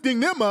you're lifting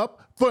them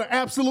up for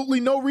absolutely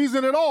no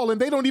reason at all, and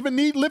they don't even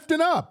need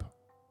lifting up.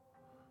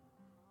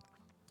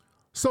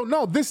 So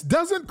no, this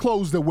doesn't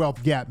close the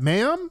wealth gap,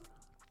 ma'am.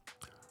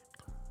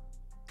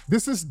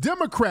 This is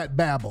Democrat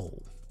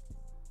babble.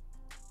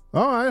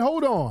 All right,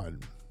 hold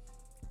on.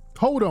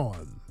 Hold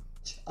on.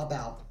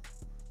 About.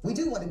 We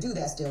do want to do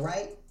that still,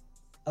 right?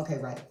 Okay,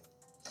 right.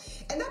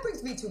 And that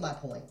brings me to my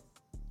point.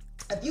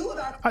 A few of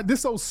our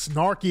This old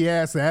snarky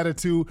ass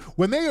attitude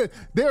when they're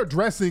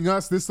addressing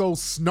us, this old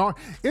snark,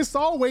 it's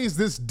always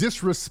this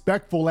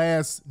disrespectful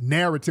ass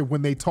narrative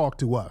when they talk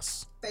to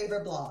us.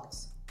 favorite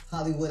blogs,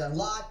 Hollywood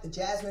Unlocked, the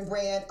Jasmine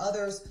Brand,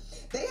 others,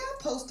 they have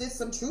posted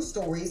some true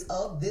stories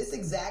of this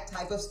exact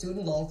type of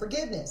student loan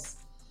forgiveness.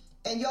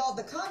 And y'all,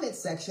 the comment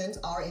sections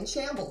are in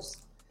shambles.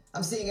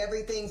 I'm seeing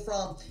everything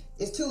from,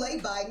 it's too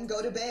late, Biden,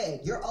 go to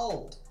bed, you're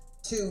old,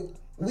 to,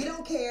 we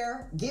don't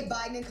care, get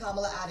Biden and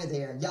Kamala out of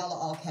there, y'all are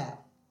all cap.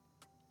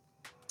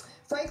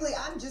 Frankly,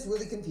 I'm just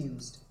really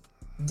confused.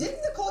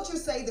 Didn't the culture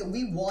say that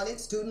we wanted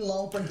student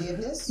loan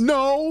forgiveness?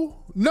 No.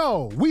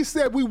 We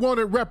said we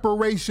wanted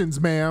reparations,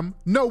 ma'am.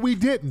 No, we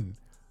didn't.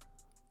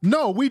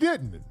 No, we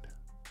didn't.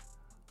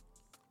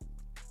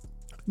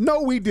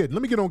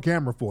 Let me get on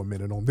camera for a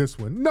minute on this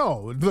one.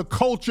 No, the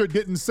culture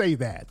didn't say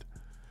that.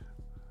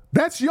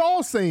 That's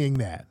y'all saying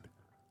that.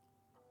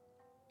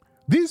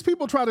 These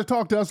people try to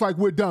talk to us like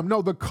we're dumb.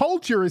 No, the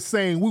culture is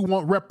saying we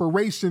want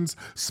reparations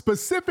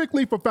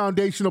specifically for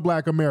foundational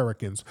Black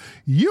Americans.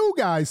 You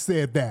guys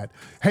said that.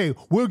 Hey,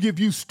 we'll give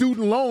you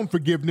student loan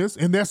forgiveness,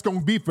 and that's going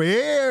to be for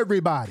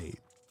everybody.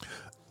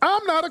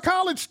 I'm not a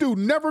college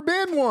student, never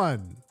been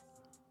one.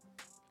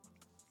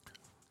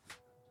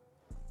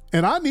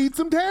 And I need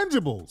some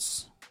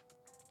tangibles.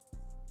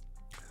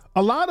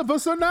 A lot of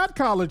us are not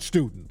college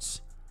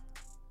students.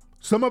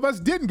 Some of us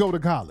didn't go to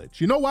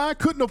college. You know why? I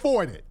couldn't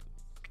afford it.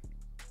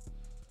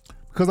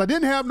 Because I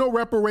didn't have no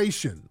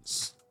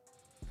reparations.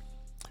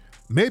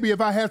 Maybe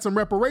if I had some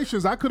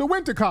reparations, I could have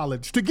went to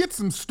college to get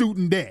some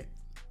student debt.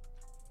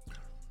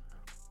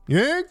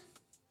 Yeah?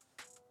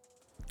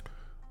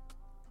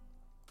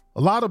 A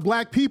lot of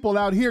Black people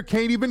out here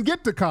can't even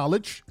get to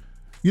college.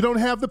 You don't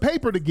have the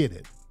paper to get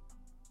it.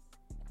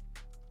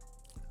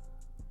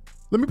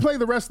 Let me play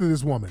the rest of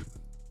this woman.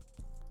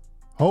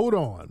 Hold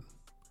on.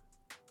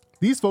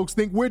 These folks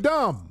think we're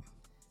dumb.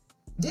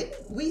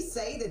 Didn't we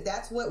say that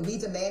that's what we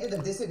demanded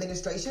of this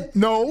administration?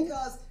 No.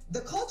 Because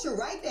the culture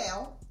right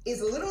now is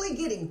literally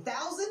getting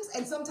thousands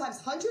and sometimes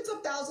hundreds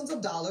of thousands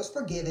of dollars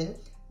forgiven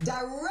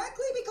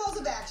directly because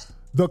of action.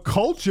 The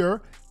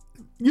culture?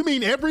 You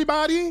mean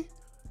everybody?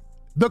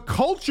 The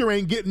culture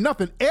ain't getting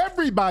nothing.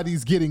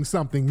 Everybody's getting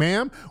something,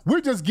 ma'am.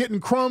 We're just getting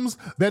crumbs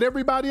that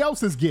everybody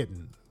else is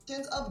getting.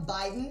 Of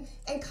Biden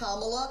and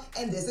Kamala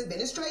and this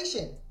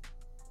administration.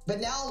 But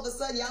now all of a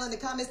sudden y'all in the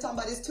comments talking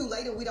about it's too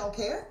late and we don't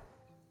care?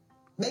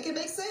 Make it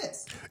make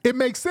sense. It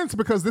makes sense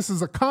because this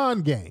is a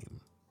con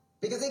game.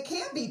 Because it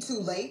can't be too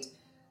late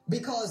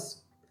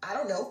because, I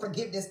don't know,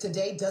 forgiveness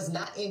today does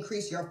not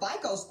increase your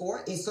FICO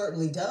score. It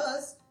certainly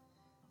does.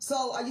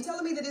 So are you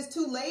telling me that it's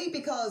too late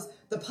because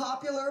the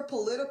popular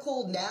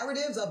political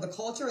narratives of the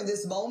culture in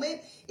this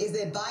moment is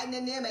that Biden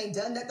and them ain't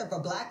done nothing for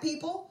Black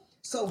people?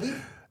 So we...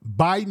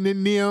 Biden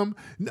and them.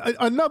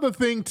 Another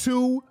thing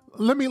too,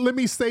 let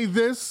me say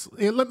this.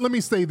 Let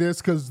me say this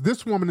because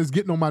this woman is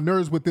getting on my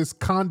nerves with this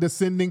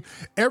condescending.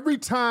 Every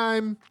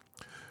time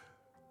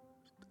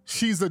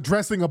she's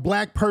addressing a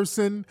Black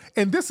person,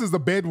 and this is a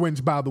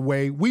bedwench, by the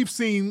way. We've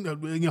seen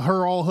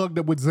her all hugged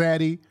up with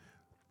Zaddy.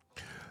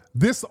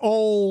 This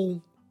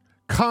old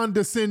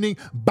condescending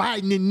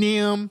Biden and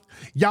them,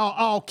 y'all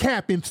all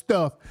capping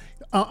stuff.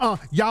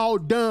 Y'all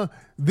done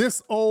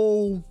this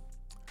old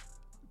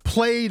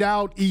played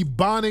out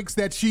ebonics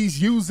that she's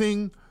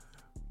using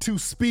to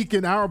speak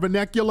in our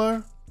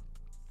vernacular.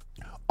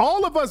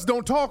 All of us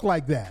don't talk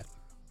like that.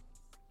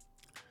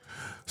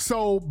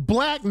 So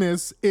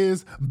Blackness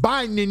is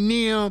Biden and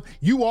them,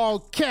 you all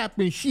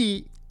capping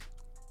shit.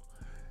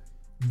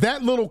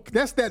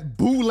 That's that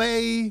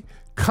boule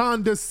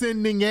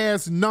condescending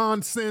ass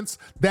nonsense,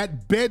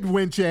 that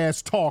bedwench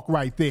ass talk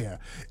right there.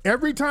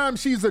 Every time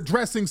she's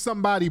addressing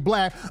somebody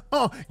Black,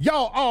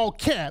 y'all all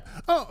cap.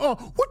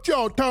 What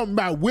y'all talking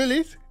about,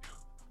 Willis?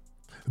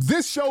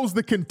 This shows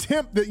the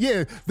contempt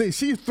that,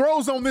 she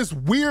throws on this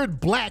weird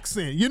Black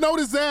scent. You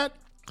notice that?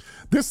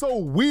 This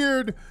old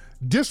weird,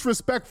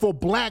 disrespectful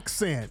Black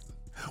scent.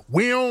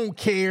 We don't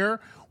care.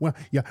 Well,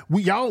 yeah,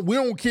 we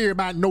don't care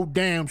about no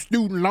damn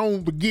student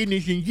loan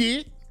forgiveness and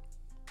shit.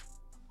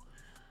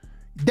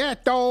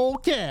 That's all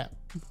cap.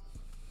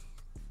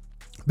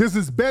 This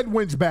is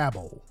bedwench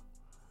babble.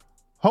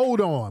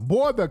 Hold on.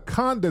 Boy, the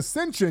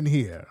condescension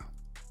here.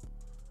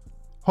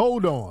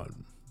 Hold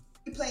on.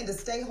 We plan to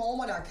stay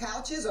home on our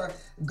couches or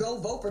go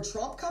vote for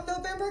Trump come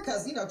November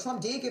because, Trump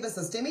did give us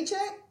a stimmy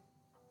check?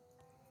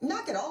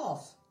 Knock it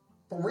off.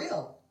 For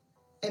real.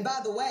 And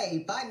by the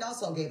way, Biden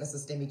also gave us a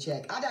stimmy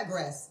check. I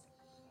digress.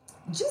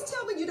 Just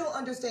tell me you don't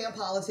understand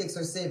politics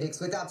or civics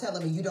without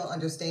telling me you don't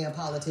understand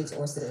politics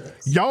or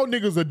civics. Y'all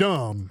niggas are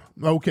dumb.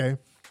 Okay.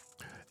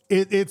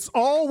 It's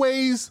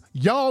always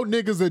y'all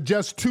niggas are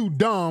just too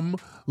dumb.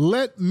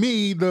 Let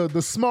me,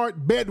 the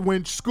smart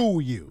bedwench,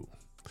 school you.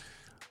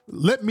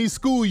 Let me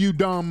school you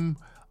dumb,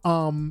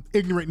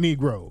 ignorant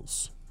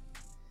Negroes.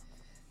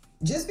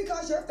 Just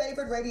because your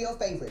favorite radio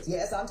favorites,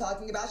 yes, I'm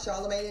talking about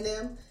Charlamagne and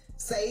them,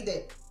 say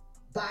that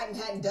Biden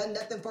hadn't done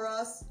nothing for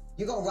us,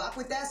 you're going to rock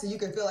with that so you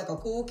can feel like a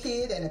cool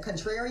kid and a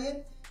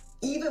contrarian?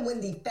 Even when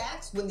the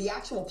facts, when the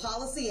actual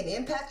policy and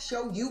impact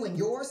show you and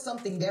yours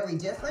something very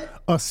different?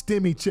 A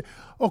STEMI check.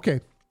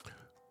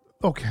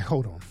 Okay,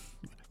 hold on.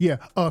 Yeah,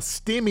 a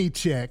STEMI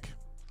check.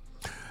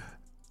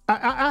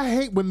 I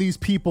hate when these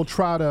people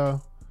try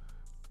to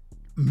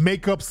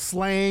make up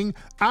slang.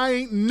 I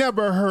ain't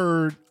never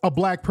heard a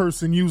black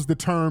person use the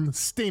term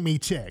STEMI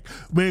check.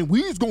 Man,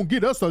 we just gonna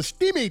get us a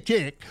STEMI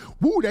check.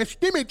 Woo, that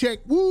STEMI check.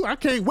 Woo, I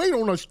can't wait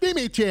on a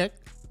STEMI check.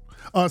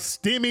 A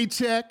STEMI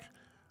check.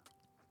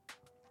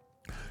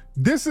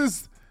 This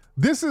is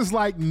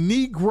like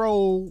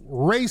Negro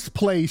race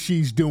play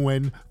she's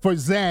doing for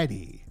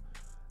Zaddy.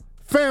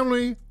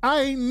 Family,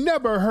 I ain't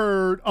never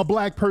heard a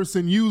black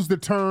person use the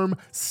term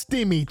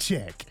STEMI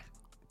check.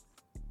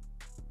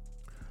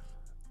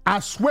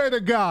 I swear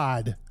to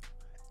God,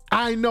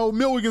 I know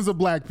millions of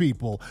black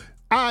people.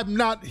 I've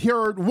not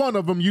heard one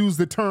of them use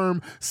the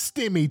term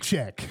STEMI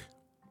check.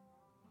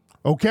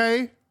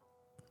 Okay?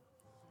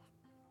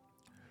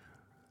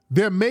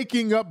 They're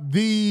making up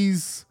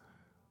these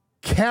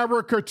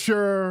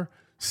caricature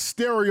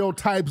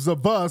stereotypes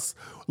of us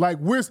like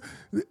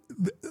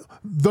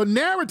the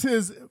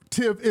narrative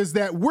is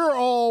that we're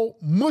all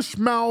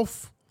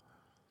mushmouth,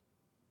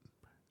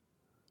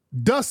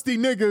 dusty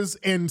niggas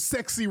and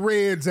sexy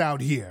reds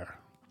out here.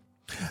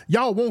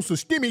 Y'all want some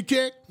STEMI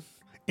check?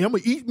 And I'm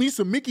gonna eat me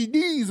some Mickey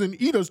D's and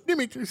eat a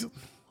STEMI check.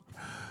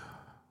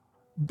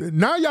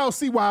 Now y'all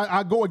see why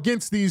I go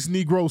against these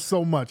Negroes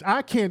so much.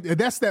 I can't,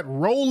 that's that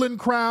rolling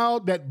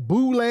crowd, that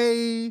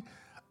boule.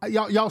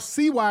 Y'all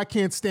see why I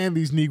can't stand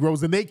these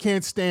Negroes and they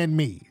can't stand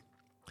me.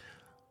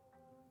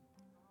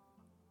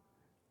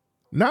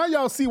 Now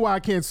y'all see why I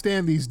can't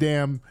stand these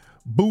damn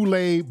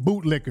boule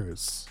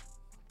bootlickers.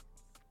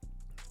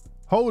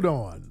 Hold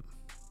on.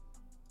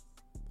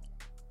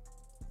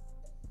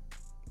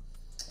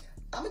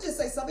 I'm gonna just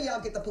say some of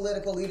y'all get the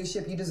political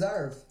leadership you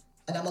deserve,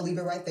 and I'm gonna leave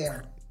it right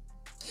there.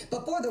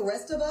 But for the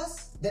rest of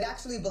us that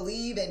actually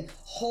believe in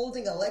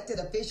holding elected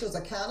officials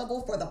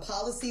accountable for the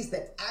policies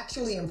that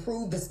actually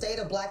improve the state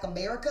of Black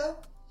America,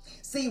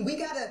 see, we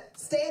gotta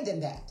stand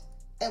in that.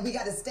 And we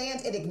gotta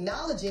stand in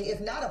acknowledging, if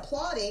not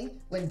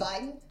applauding, when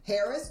Biden,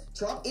 Harris,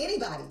 Trump,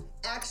 anybody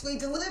actually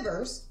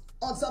delivers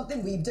on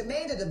something we've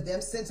demanded of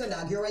them since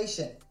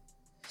inauguration.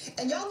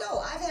 And y'all know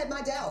I've had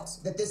my doubts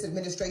that this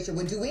administration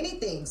would do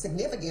anything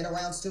significant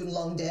around student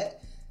loan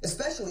debt,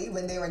 especially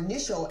when their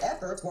initial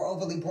efforts were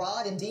overly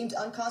broad and deemed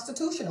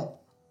unconstitutional.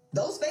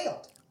 Those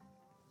failed.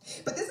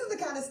 But this is the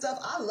kind of stuff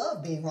I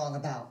love being wrong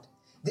about.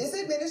 This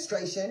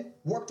administration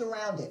worked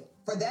around it.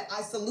 For that,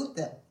 I salute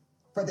them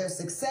for their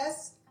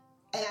success.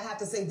 And I have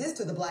to say this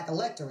to the Black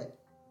electorate.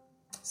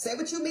 Say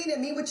what you mean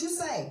and mean what you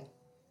say.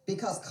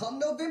 Because come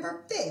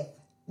November 5th,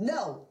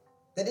 know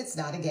that it's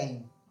not a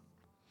game.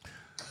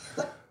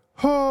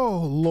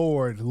 Oh,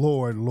 Lord.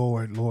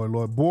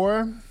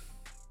 Boy.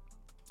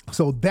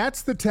 So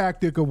that's the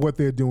tactic of what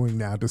they're doing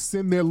now, to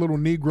send their little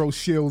Negro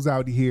shills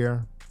out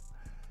here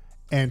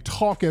and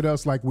talk at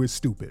us like we're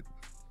stupid.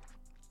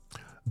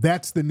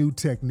 That's the new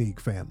technique,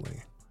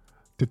 family.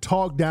 To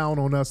talk down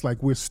on us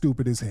like we're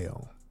stupid as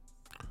hell.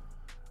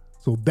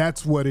 So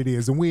that's what it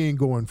is, and we ain't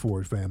going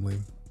for it, family.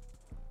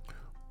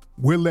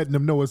 We're letting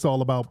them know it's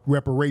all about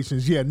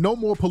reparations. Yeah, no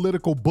more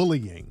political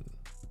bullying.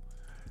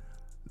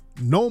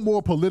 No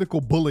more political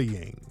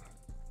bullying.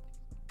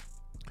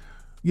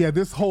 Yeah,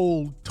 this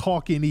whole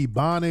talking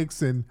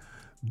Ebonics and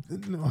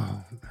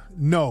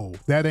no,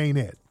 that ain't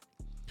it.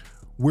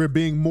 We're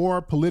being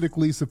more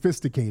politically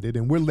sophisticated,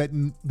 and we're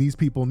letting these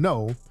people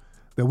know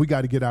that we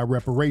got to get our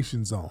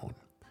reparations on.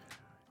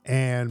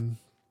 And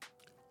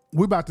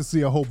we're about to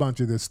see a whole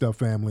bunch of this stuff,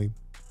 family.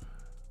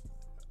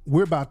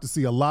 We're about to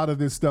see a lot of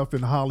this stuff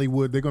in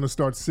Hollywood. They're going to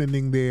start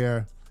sending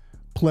their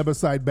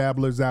plebiscite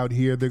babblers out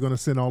here. They're going to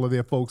send all of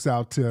their folks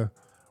out to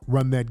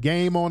run that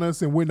game on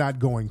us, and we're not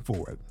going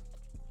for it.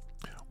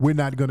 We're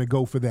not going to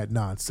go for that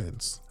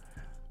nonsense.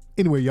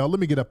 Anyway, y'all, let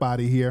me get up out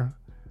of here.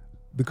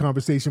 The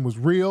conversation was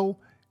real.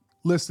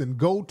 Listen,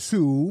 go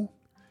to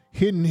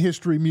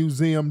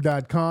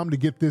hiddenhistorymuseum.com to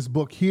get this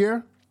book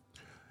here.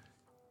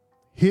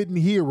 Hidden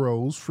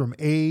Heroes from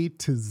A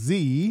to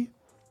Z.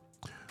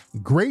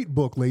 Great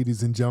book,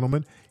 ladies and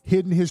gentlemen.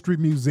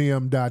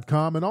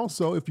 hiddenhistorymuseum.com. And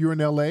also, if you're in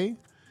LA,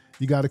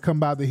 you got to come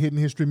by the Hidden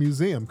History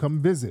Museum.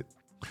 Come visit.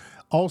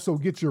 Also,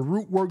 get your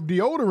Rootwork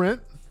deodorant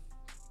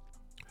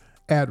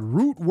at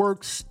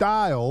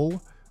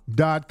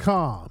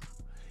rootworkstyle.com.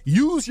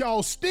 Use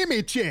y'all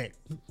STEMI check.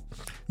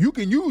 You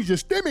can use your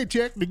STEMI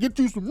check to get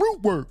you some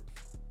Rootwork.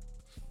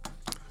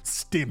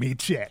 STEMI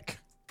check.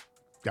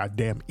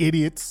 Goddamn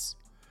idiots.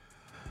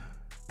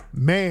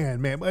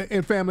 Man.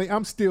 And family,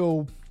 I'm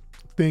still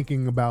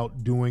thinking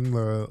about doing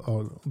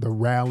the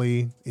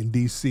rally in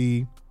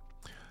D.C.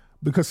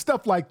 because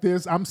stuff like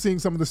this, I'm seeing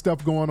some of the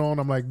stuff going on.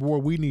 I'm like, boy,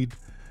 we need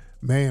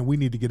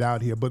to get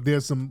out here. But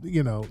there's some,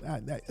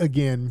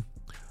 again,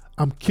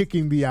 I'm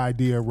kicking the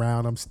idea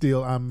around. I'm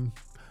still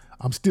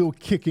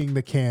kicking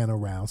the can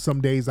around.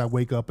 Some days I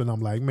wake up and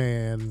I'm like,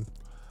 man,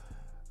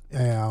 I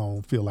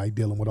don't feel like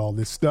dealing with all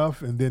this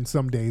stuff. And then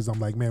some days I'm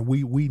like, man,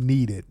 we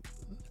need it.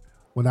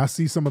 When I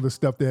see some of the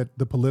stuff that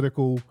the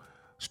political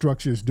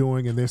structure is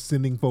doing, and they're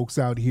sending folks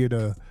out here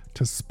to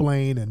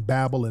splain and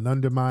babble and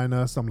undermine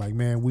us, I'm like,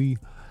 man, we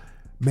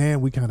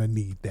kind of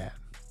need that.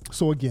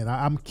 So again,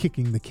 I'm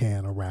kicking the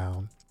can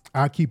around.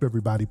 I keep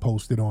everybody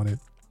posted on it.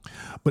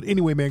 But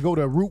anyway, man, go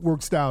to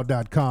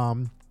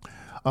rootworkstyle.com,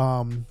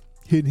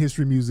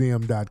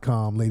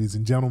 hiddenhistorymuseum.com, ladies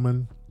and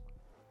gentlemen.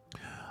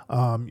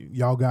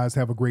 Y'all guys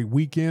have a great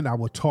weekend. I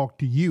will talk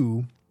to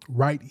you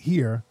right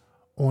here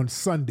on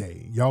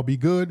Sunday. Y'all be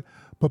good.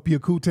 Papi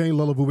Akute,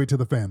 Lula Vuve to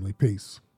the family. Peace.